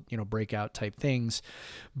ball, breakout type things.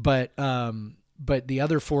 But the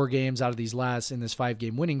other 4 games out of these in this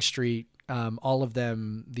 5-game winning streak, all of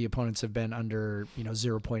them, the opponents have been under,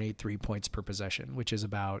 0.83 points per possession, which is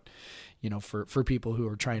about, for people who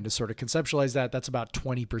are trying to sort of conceptualize that's about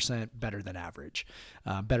 20% better than average,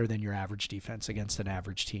 better than your average defense against an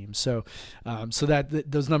average team. So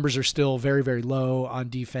those numbers are still very, very low on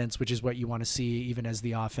defense, which is what you want to see even as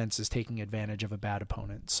the offense is taking advantage of a bad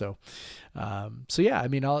opponent. So I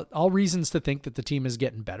mean, all reasons to think that the team is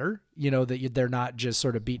getting better, that they're not just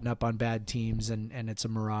sort of beating up on bad teams and it's a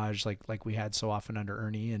mirage like we had so often under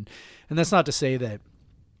Ernie. And that's not to say that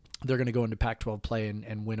they're going to go into Pac-12 play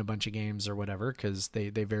and win a bunch of games or whatever, because they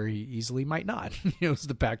very easily might not.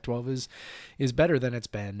 The Pac-12 is better than it's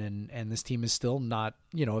been, and this team is still not,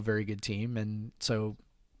 a very good team. And so,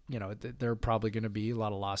 there are probably going to be a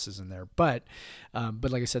lot of losses in there. But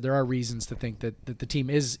like I said, there are reasons to think that the team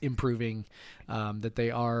is improving, that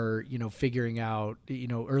they are, figuring out,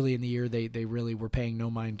 early in the year, they really were paying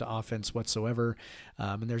no mind to offense whatsoever.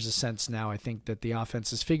 And there's a sense now, I think, that the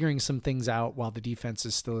offense is figuring some things out while the defense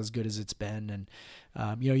is still as good as it's been.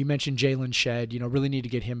 You mentioned Jalen Shedd. Really need to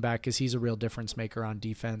get him back because he's a real difference maker on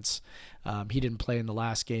defense. He didn't play in the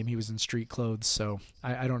last game. He was in street clothes, so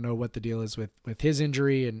I don't know what the deal is with his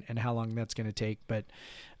injury and how long that's going to take. But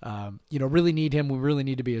really need him. We really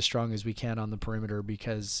need to be as strong as we can on the perimeter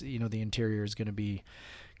because the interior is going to be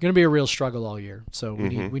a real struggle all year. So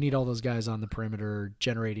we need all those guys on the perimeter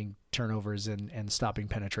generating turnovers and stopping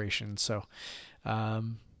penetration. So.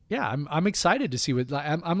 I'm excited to see what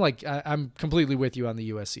I'm completely with you on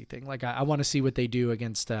the USC thing. Like I want to see what they do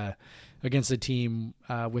against a team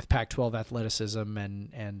with Pac-12 athleticism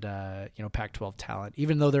and Pac-12 talent.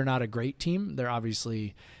 Even though they're not a great team, they're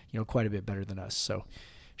obviously quite a bit better than us. So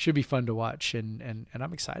should be fun to watch and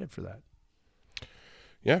I'm excited for that.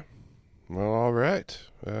 Yeah. Well, all right.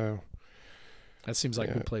 That seems like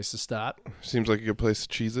a good place to stop. Seems like a good place to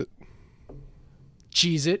cheese it.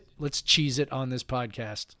 Cheese it. Let's cheese it on this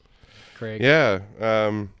podcast, Craig. Yeah.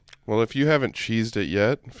 Well, if you haven't cheesed it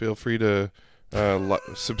yet, feel free to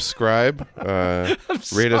subscribe,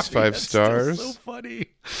 rate us 5 stars. Still so funny.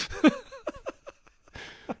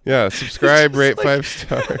 Yeah, subscribe, rate 5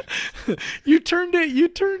 stars. You turned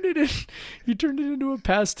it into a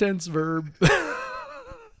past tense verb.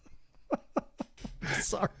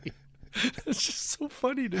 Sorry. It's just so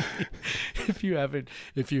funny to me. If you haven't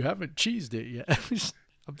cheesed it yet,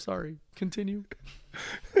 I'm sorry. Continue.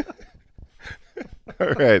 All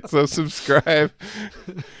right, so subscribe,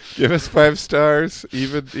 give us 5 stars,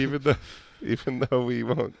 even though we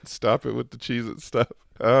won't stop it with the Cheez-It stuff.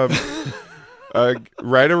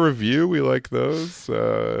 Write a review. We like those.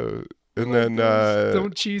 Don't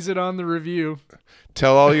cheese it on the review.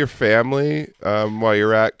 Tell all your family while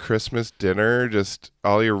you're at Christmas dinner, just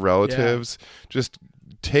all your relatives, just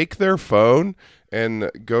take their phone and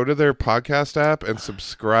go to their podcast app and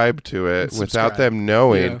subscribe to it without them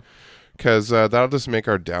knowing, because that'll just make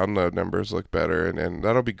our download numbers look better, and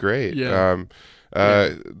that'll be great.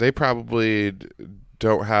 They probably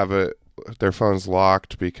don't have it, their phone's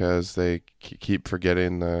locked because they keep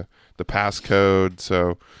forgetting the passcode,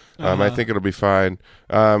 so I think it'll be fine.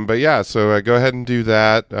 But yeah, so go ahead and do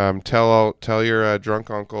that. Tell your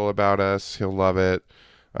drunk uncle about us. He'll love it.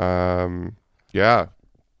 And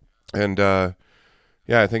I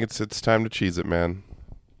think it's time to cheese it, man.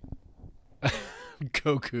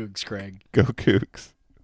 Go Cougs, Craig. Go Cougs.